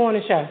TV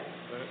Morning Show.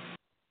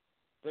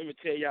 Let me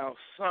tell y'all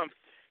something.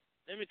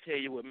 Let me tell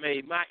you what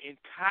made my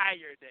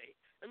entire day.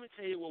 Let me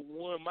tell you what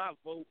won my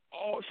vote.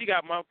 She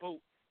got my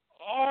vote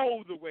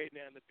all the way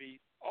down the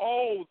beach,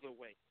 all the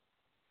way.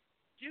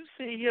 You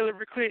see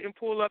Hillary Clinton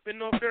pull up in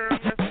North Durham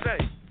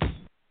yesterday?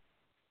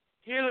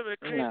 Hillary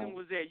Clinton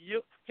was at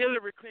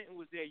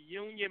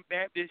Union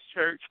Baptist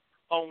Church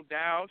on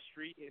Dow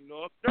Street in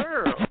North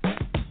Durham.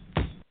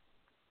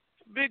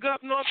 Big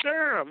up North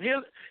Durham.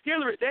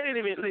 Hillary, they didn't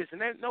even listen.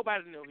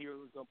 Nobody knew Hillary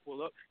was gonna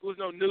pull up. There was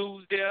no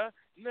news there,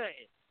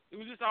 nothing. It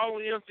was just all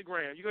on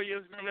Instagram. You go to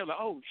Instagram, they're like,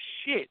 oh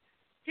shit,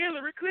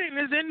 Hillary Clinton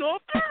is in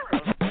North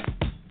Durham.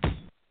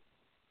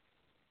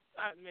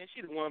 Man,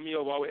 she done won me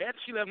over.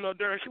 After she left North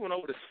Durham, she went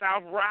over to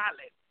South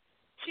Raleigh.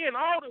 She in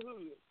all the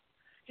hoods.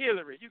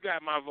 Hillary, you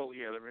got my vote,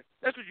 Hillary.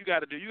 That's what you got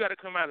to do. You got to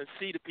come out and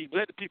see the people.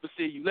 Let the people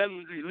see you. Let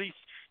them at least,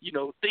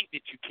 think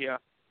that you care.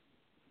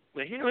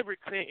 But Hillary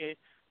Clinton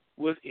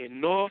was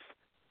in North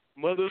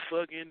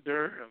motherfucking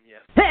Durham,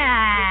 yes.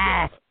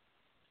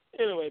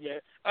 Anyway,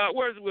 man,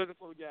 words of wisdom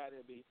before we get out of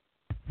here, B.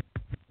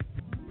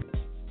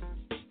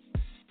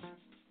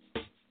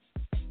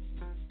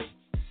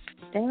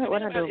 Damn it,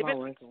 what I do with my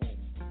work?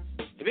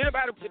 If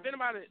anybody,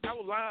 I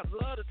would love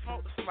to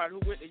talk to somebody who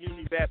went to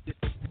Union Baptist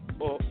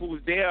or who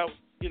was there,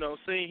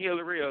 seeing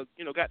Hillary or,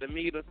 got to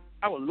meet her.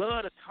 I would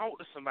love to talk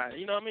to somebody.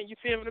 You know what I mean? You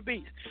feel me? The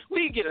beats.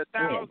 We get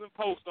 1,000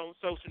 posts on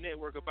social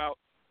network about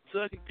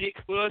sucking dick,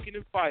 fucking,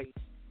 and fighting.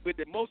 But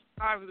the most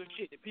positive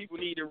shit that people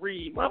need to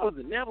read, mothers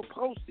have never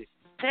posted.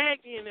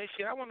 Tag me in that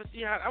shit. I want to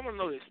see I want to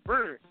know the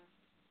experience.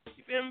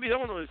 You feel me? I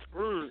want to know the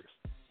experience.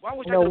 Why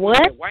would I could have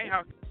the White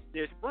House?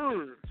 The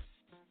experience.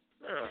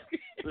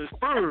 The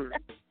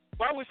experience.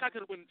 Well, I wish I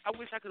could have went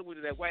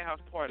to that White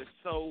House party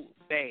so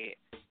bad.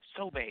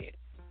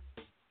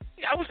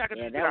 Yeah, I wish I could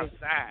have been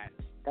outside.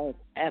 That was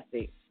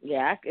epic.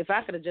 Yeah, if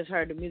I could have just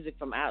heard the music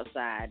from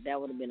outside, that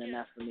would have been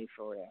enough for me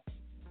for real.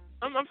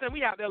 I'm saying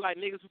we out there like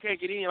niggas who can't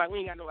get in, like we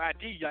ain't got no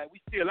ID, like we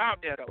still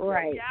out there though.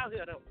 Right. We out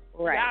here though.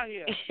 Right. We out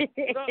here.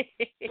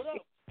 What up?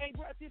 Hey,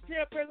 bro, just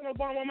tell President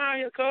Obama I'm out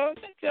here, cuz.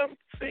 Tell him,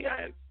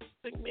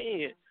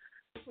 man.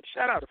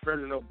 Shout out to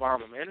President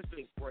Obama, man. It's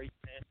been great,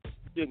 man.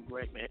 Doing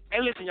great, man.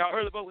 Hey, listen, y'all,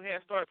 early voting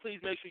has started.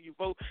 Please make sure you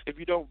vote. If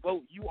you don't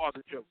vote, you are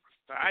the joke.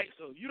 All right?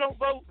 So if you don't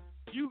vote,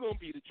 you going to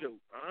be the joke.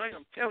 All right?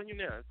 I'm telling you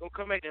now. It's going to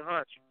come back and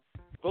haunt you.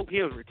 Vote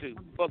Hillary, too.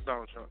 Fuck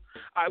Donald Trump.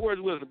 All right,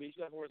 where's Wisdom, B?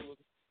 You got where's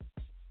Wisdom?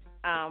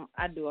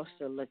 I do. I'm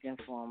still looking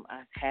for them.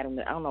 I had them.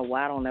 I don't know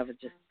why I don't ever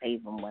just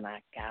save them when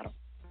I got them.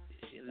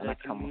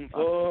 Looking I'm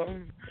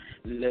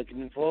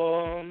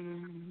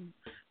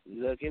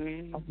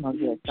going to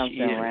get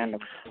something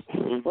random.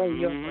 Where's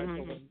your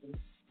first?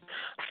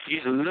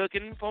 She's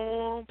looking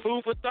for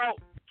food for thought.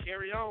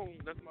 Carry on.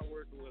 That's my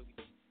word for wisdom.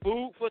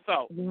 Food for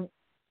thought.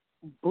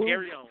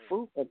 Carry on.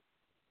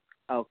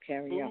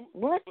 Carry on.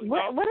 What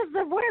is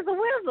the where's the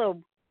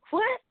wisdom?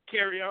 What?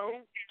 Carry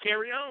on.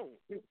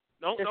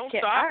 Don't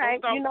stop. All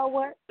right. Don't stop. You know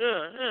what?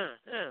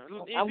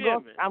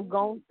 I'm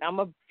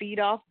gonna feed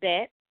off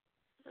that.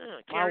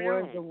 My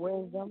words of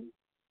wisdom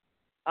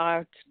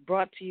are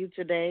brought to you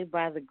today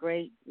by the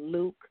great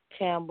Luke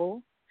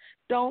Campbell.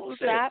 Don't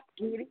stop.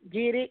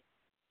 Get it.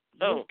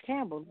 Luke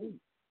Campbell.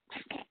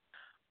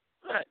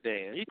 God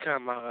damn, you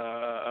talking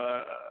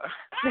about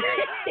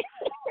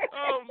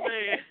oh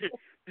man.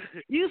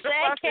 You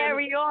said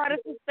carry on,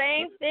 it's the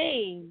same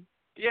thing.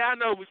 Yeah, I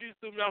know, but you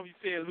threw me off. You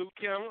said Luke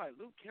Campbell. I'm like,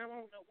 Luke Campbell, I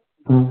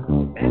don't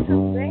know. That's the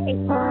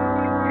same.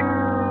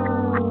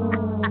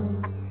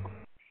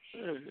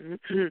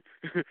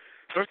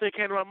 First thing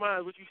came to my mind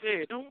is what you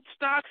said. Don't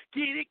stop,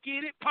 get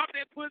it, pop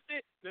that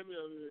pussy.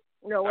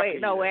 No,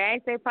 wait, I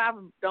ain't say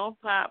pop, don't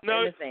pop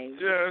anything.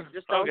 Yeah,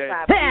 just don't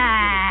stop.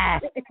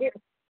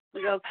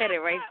 We're going to cut it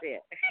right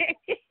there.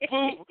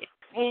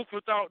 Food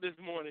for thought this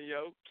morning,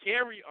 yo.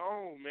 Carry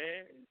on,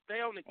 man. Stay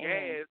on the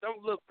gas.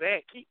 Don't look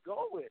back. Keep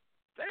going.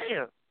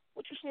 Damn.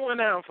 What you slowing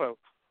down for?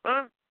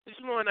 Huh? What you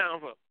slowing down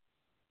for?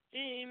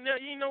 You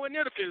ain't nowhere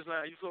near the finish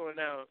line. You slowing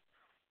down.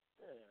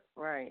 Yeah.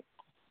 Right.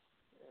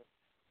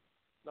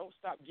 Don't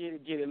stop. Get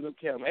it. Look,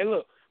 Campbell. Hey,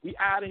 look. We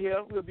out of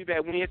here. We'll be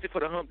back Wednesday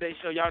for the Hump Day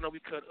Show. Y'all know we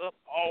cut up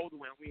all the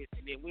way on Wednesday.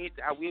 And then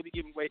Wednesday, I will be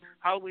giving away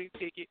Halloween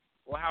ticket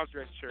or house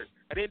dress shirt.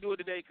 I didn't do it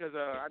today because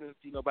I didn't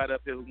see nobody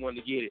up there who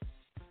wanted to get it.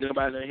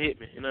 Nobody done hit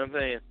me. You know what I'm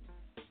saying?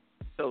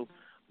 So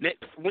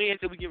next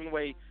Wednesday we giving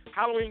away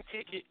Halloween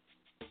ticket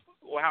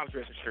or house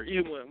dress shirt.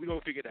 Either one. We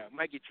gonna figure it out.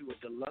 Might get you a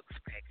deluxe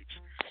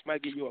package.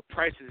 Might get you a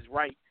Price is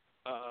Right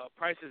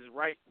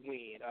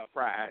win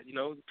prize.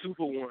 2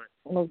 for 1.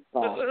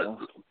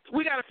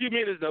 We got a few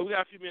minutes though.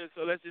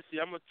 So let's just see.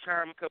 I'm gonna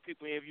chime a couple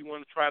people in if you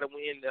want to try to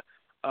win the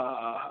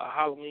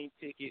Halloween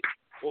ticket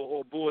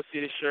or Bull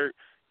City shirt.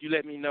 You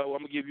let me know.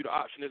 I'm gonna give you the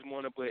option this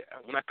morning. But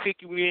when I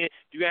click you in,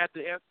 you have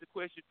to answer the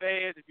question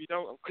fast. If you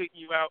don't, I'm clicking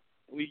you out.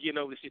 We getting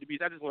over the shit to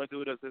beats. I just want to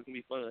do it because it's gonna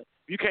be fun.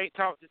 If you can't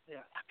talk, just say I'm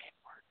at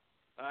work.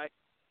 All right.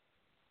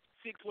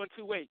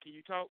 6128. Can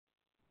you talk?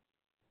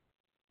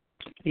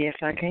 Yes,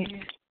 I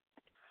can.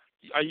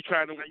 Are you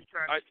trying to win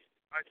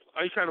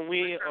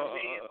a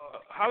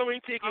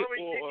Halloween ticket or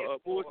a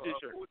Bull City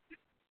shirt?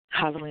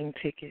 Halloween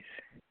tickets.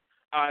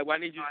 All right, well, I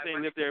need you to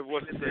sing, lift their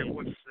voice and say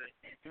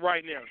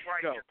right now.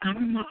 Go. I'm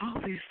in my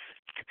office.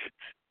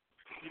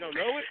 You don't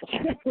know it?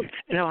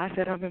 No, I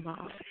said I'm in my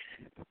office.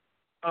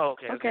 Oh,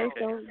 okay. Okay,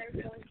 so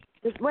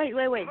just wait.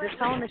 The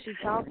tone that she's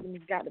talking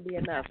has got to be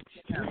enough.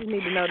 You just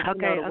need to know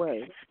the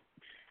words.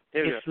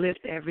 Just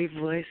lift every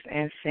voice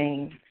and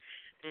sing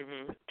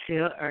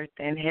till earth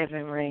and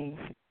heaven ring.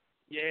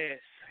 Yes.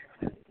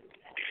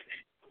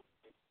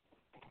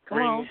 Come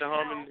ring on. with the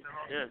harmony.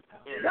 Yeah.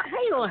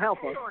 How you gonna help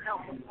us?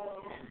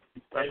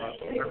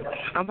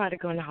 I'm about to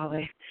go in the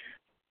hallway.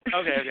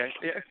 Okay.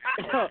 Yeah.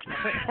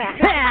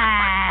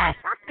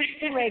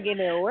 She making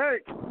it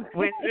work.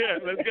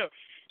 Let's go.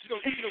 She's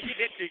gonna get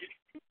that ticket.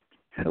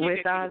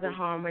 With all the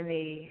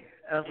harmony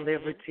of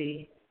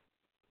liberty,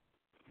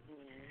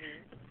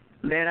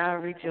 let our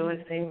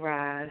rejoicing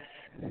rise.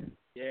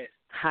 Yes.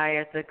 High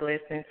as the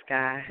glistening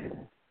sky.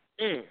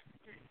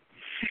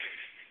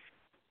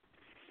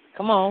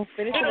 Come on,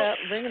 finish it up.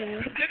 Bring it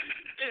in.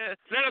 Yeah,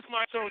 let us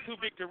march on 2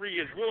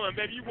 victories. 1,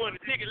 baby, you won the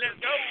ticket. Let's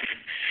go.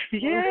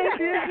 Yes.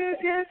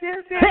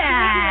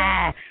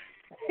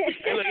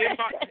 Hey, look,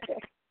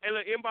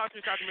 inbox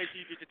me so I can make sure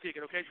you get the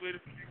ticket, okay, sweetie?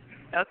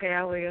 Okay,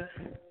 I will.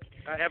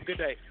 Have a good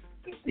day.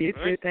 You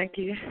too, thank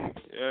you.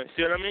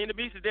 See what I mean? The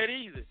beats is that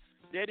easy.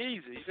 You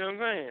see what I'm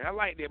saying? I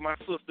like that my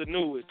sister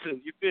knew it, too.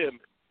 You feel me?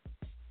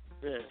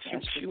 Yeah,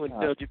 she went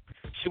to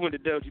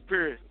Delgy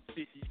Pierce.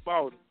 See, she's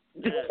Spalding.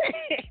 Yeah.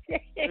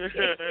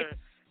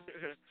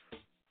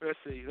 Let's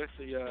see.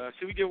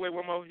 Should we give away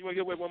one more? You want to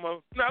give away one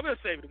more? No, I'm going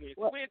to save it again.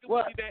 What?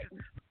 What?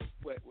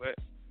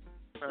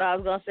 No, I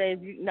was going to say,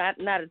 if you, not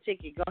a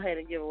ticket, go ahead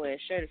and give away a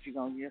shirt if you're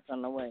going to give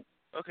something away.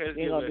 Okay, let's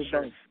give away a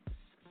shirt.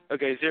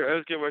 Okay,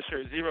 let's give away a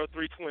shirt.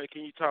 0320,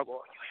 can you talk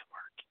while you at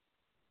work?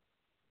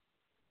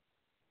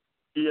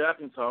 Yeah, I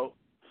can talk.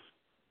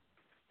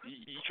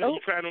 You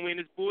trying to win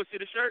this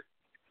bullshit shirt?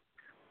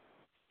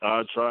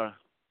 I'll try.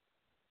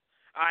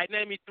 All right,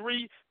 name me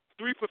three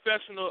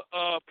professional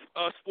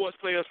sports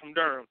players from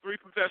Durham. 3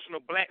 professional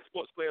black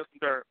sports players from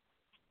Durham.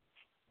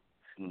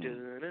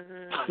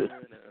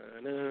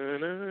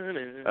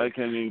 I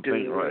can't even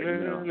think right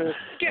now.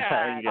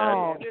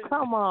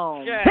 Come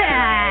on.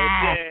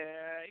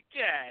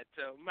 God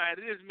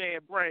almighty, this man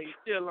brain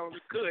still on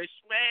the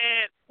cush,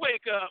 man.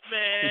 Wake up,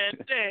 man.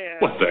 Damn.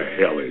 What the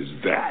hell is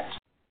that?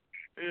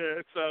 Yeah,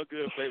 it's all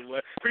good,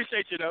 Playboy.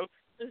 Appreciate you, though.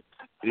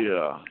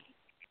 Yeah.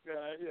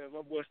 Yeah,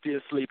 my boy's still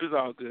asleep. It's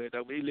all good,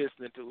 though. But he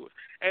listening to it.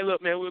 Hey,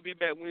 look, man, we'll be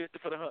back Wednesday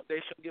for the Hump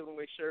Day show, giving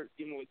away shirts,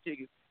 giving away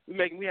tickets.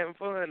 We having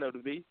fun, though, to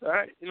be. All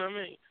right? You know what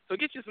I mean? So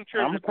get you some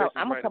trivia questions.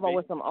 I'm going to come up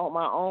with some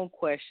my own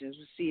questions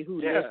to see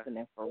who's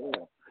listening for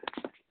real.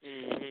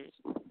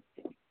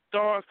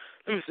 Stars,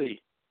 let me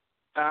see.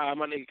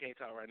 My nigga can't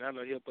talk right now. I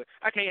know he'll, but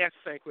I can't ask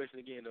the same question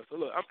again, though. So,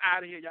 look, I'm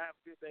out of here. Y'all have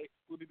a good day.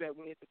 We'll be back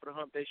Wednesday for the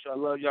Hump Day show. I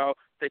love y'all.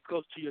 Stay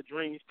close to your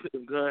dreams. Put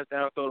them guns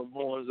down. Throw them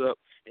horns up.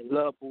 And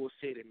love Bull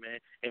City, man.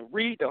 And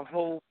read the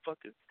whole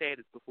fucking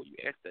status before you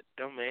ask that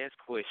dumbass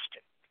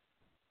question.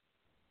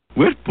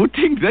 We're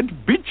putting that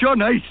bitch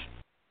on ice.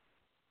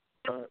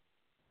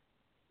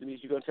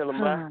 Denise, you going to tell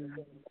him bye?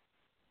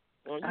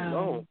 Oh, you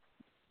know.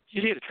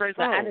 She's here to trace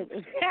home.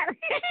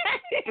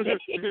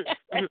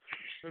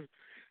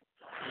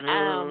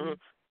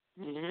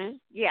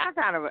 Yeah,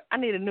 I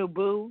need a new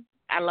boo.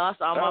 I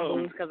lost all my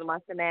boos because of my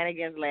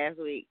shenanigans last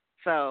week.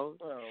 So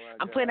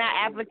I'm putting out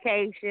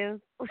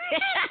applications.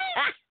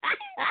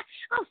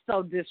 I'm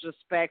so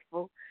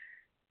disrespectful.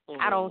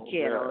 I don't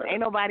care. Ain't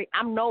nobody.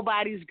 I'm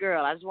nobody's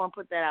girl. I just want to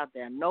put that out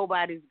there.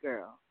 Nobody's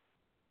girl.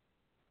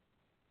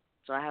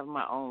 So I have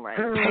my own right.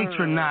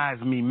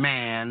 Patronize me,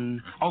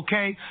 man.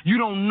 Okay? You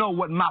don't know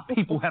what my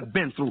people have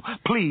been through.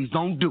 Please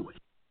don't do it.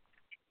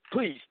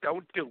 Please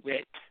don't do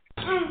it.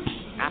 Shut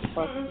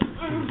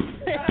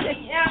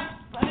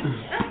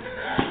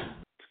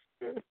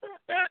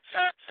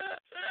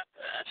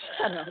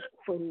up,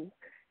 please.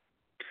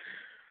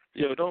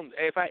 Yo, don't.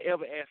 If I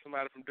ever ask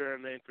somebody from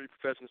Durham name 3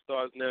 professional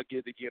stars and they'll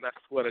get it again, I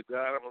swear to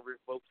God, I'm gonna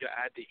revoke your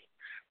ID.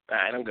 All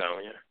right, I'm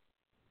going. Yeah.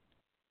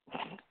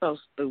 So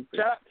stupid.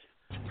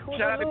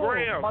 Shout out to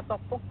Graham.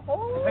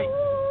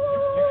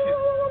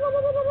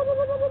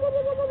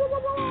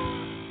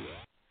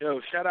 Yo,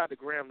 shout out to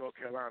Graham, North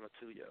Carolina,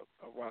 too, yo.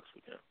 I rocks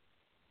with them.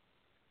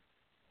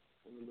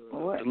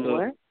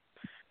 What?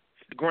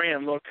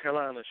 Graham, North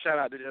Carolina. Shout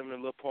out to them in the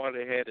little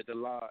party they had at the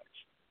lodge.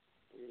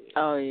 Yeah.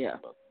 Oh, yeah.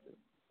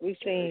 We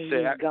seen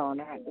you gone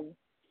out there.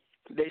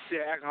 They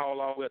sell alcohol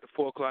all the way up to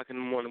 4 o'clock in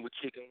the morning with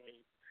chicken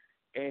wings.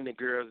 And the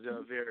girls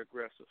are very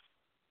aggressive.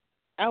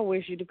 I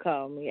wish you'd have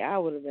called me. I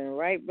would have been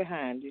right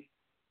behind you.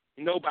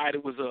 Nobody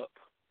was up.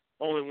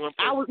 Only one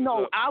person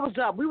I was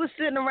up. We were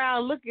sitting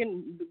around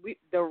looking,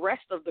 the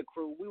rest of the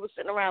crew, we were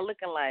sitting around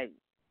looking like,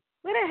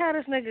 where the hell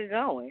this nigga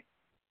going?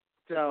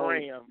 To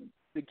Graham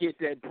to get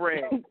that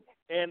bread.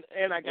 and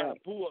I got a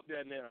boo up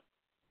there now.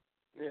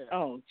 Yeah.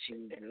 Oh,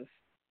 Jesus.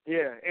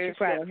 Yeah. And she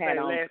probably had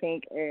on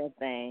pink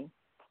everything.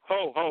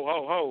 Ho.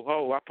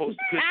 I posted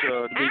a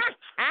picture of me.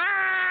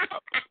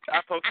 I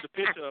posted a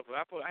picture of her.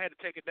 I had to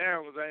take it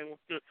down because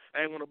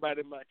I ain't want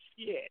nobody in my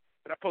shit.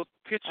 But I posted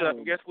a picture of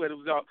her. Guess what it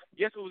was all?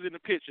 Guess what was in the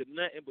picture?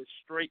 Nothing but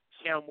straight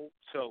camel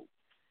toe.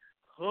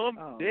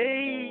 Hump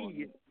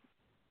day.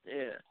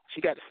 Yeah.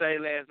 She got the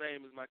same last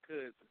name as my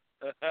cousin.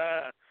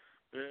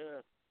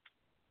 Yeah.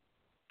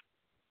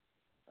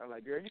 I'm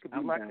like, girl, you could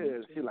be my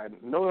cousin. She's like,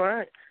 no,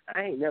 I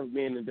ain't never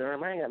been in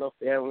Durham. I ain't got no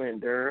family in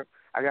Durham.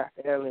 I got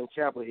family in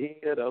Chapel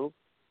Hill, though.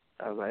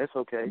 I was like, it's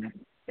okay.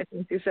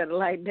 You said it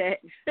like that.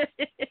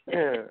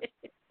 Yeah.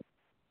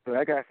 But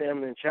I got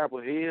family in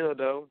Chapel Hill,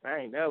 though. I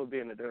ain't never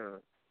been to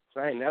Durham. So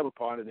I ain't never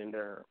parted in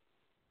Durham.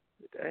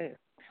 But damn.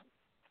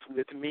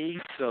 With me,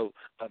 so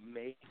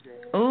amazing.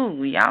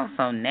 Ooh, y'all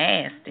so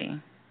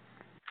nasty.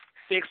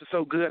 Sex is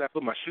so good, I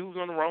put my shoes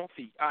on the wrong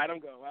feet. All right, I'm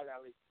going. I got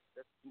to leave.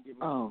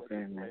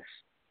 Goodness.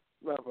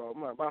 My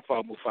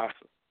fault,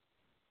 Mufasa.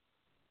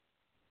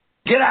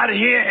 Get out of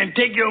here and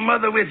take your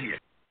mother with you.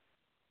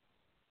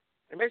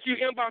 And make sure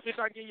you inbox me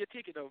so I can get you a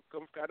ticket, though.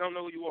 Cause I don't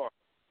know who you are.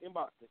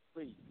 Inbox me,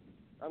 please.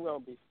 I'm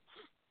going to be.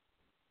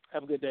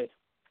 Have a good day.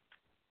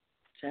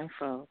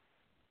 Tenfold.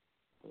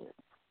 Yeah.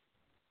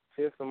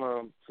 Send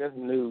some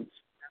news.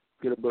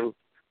 Get a boo.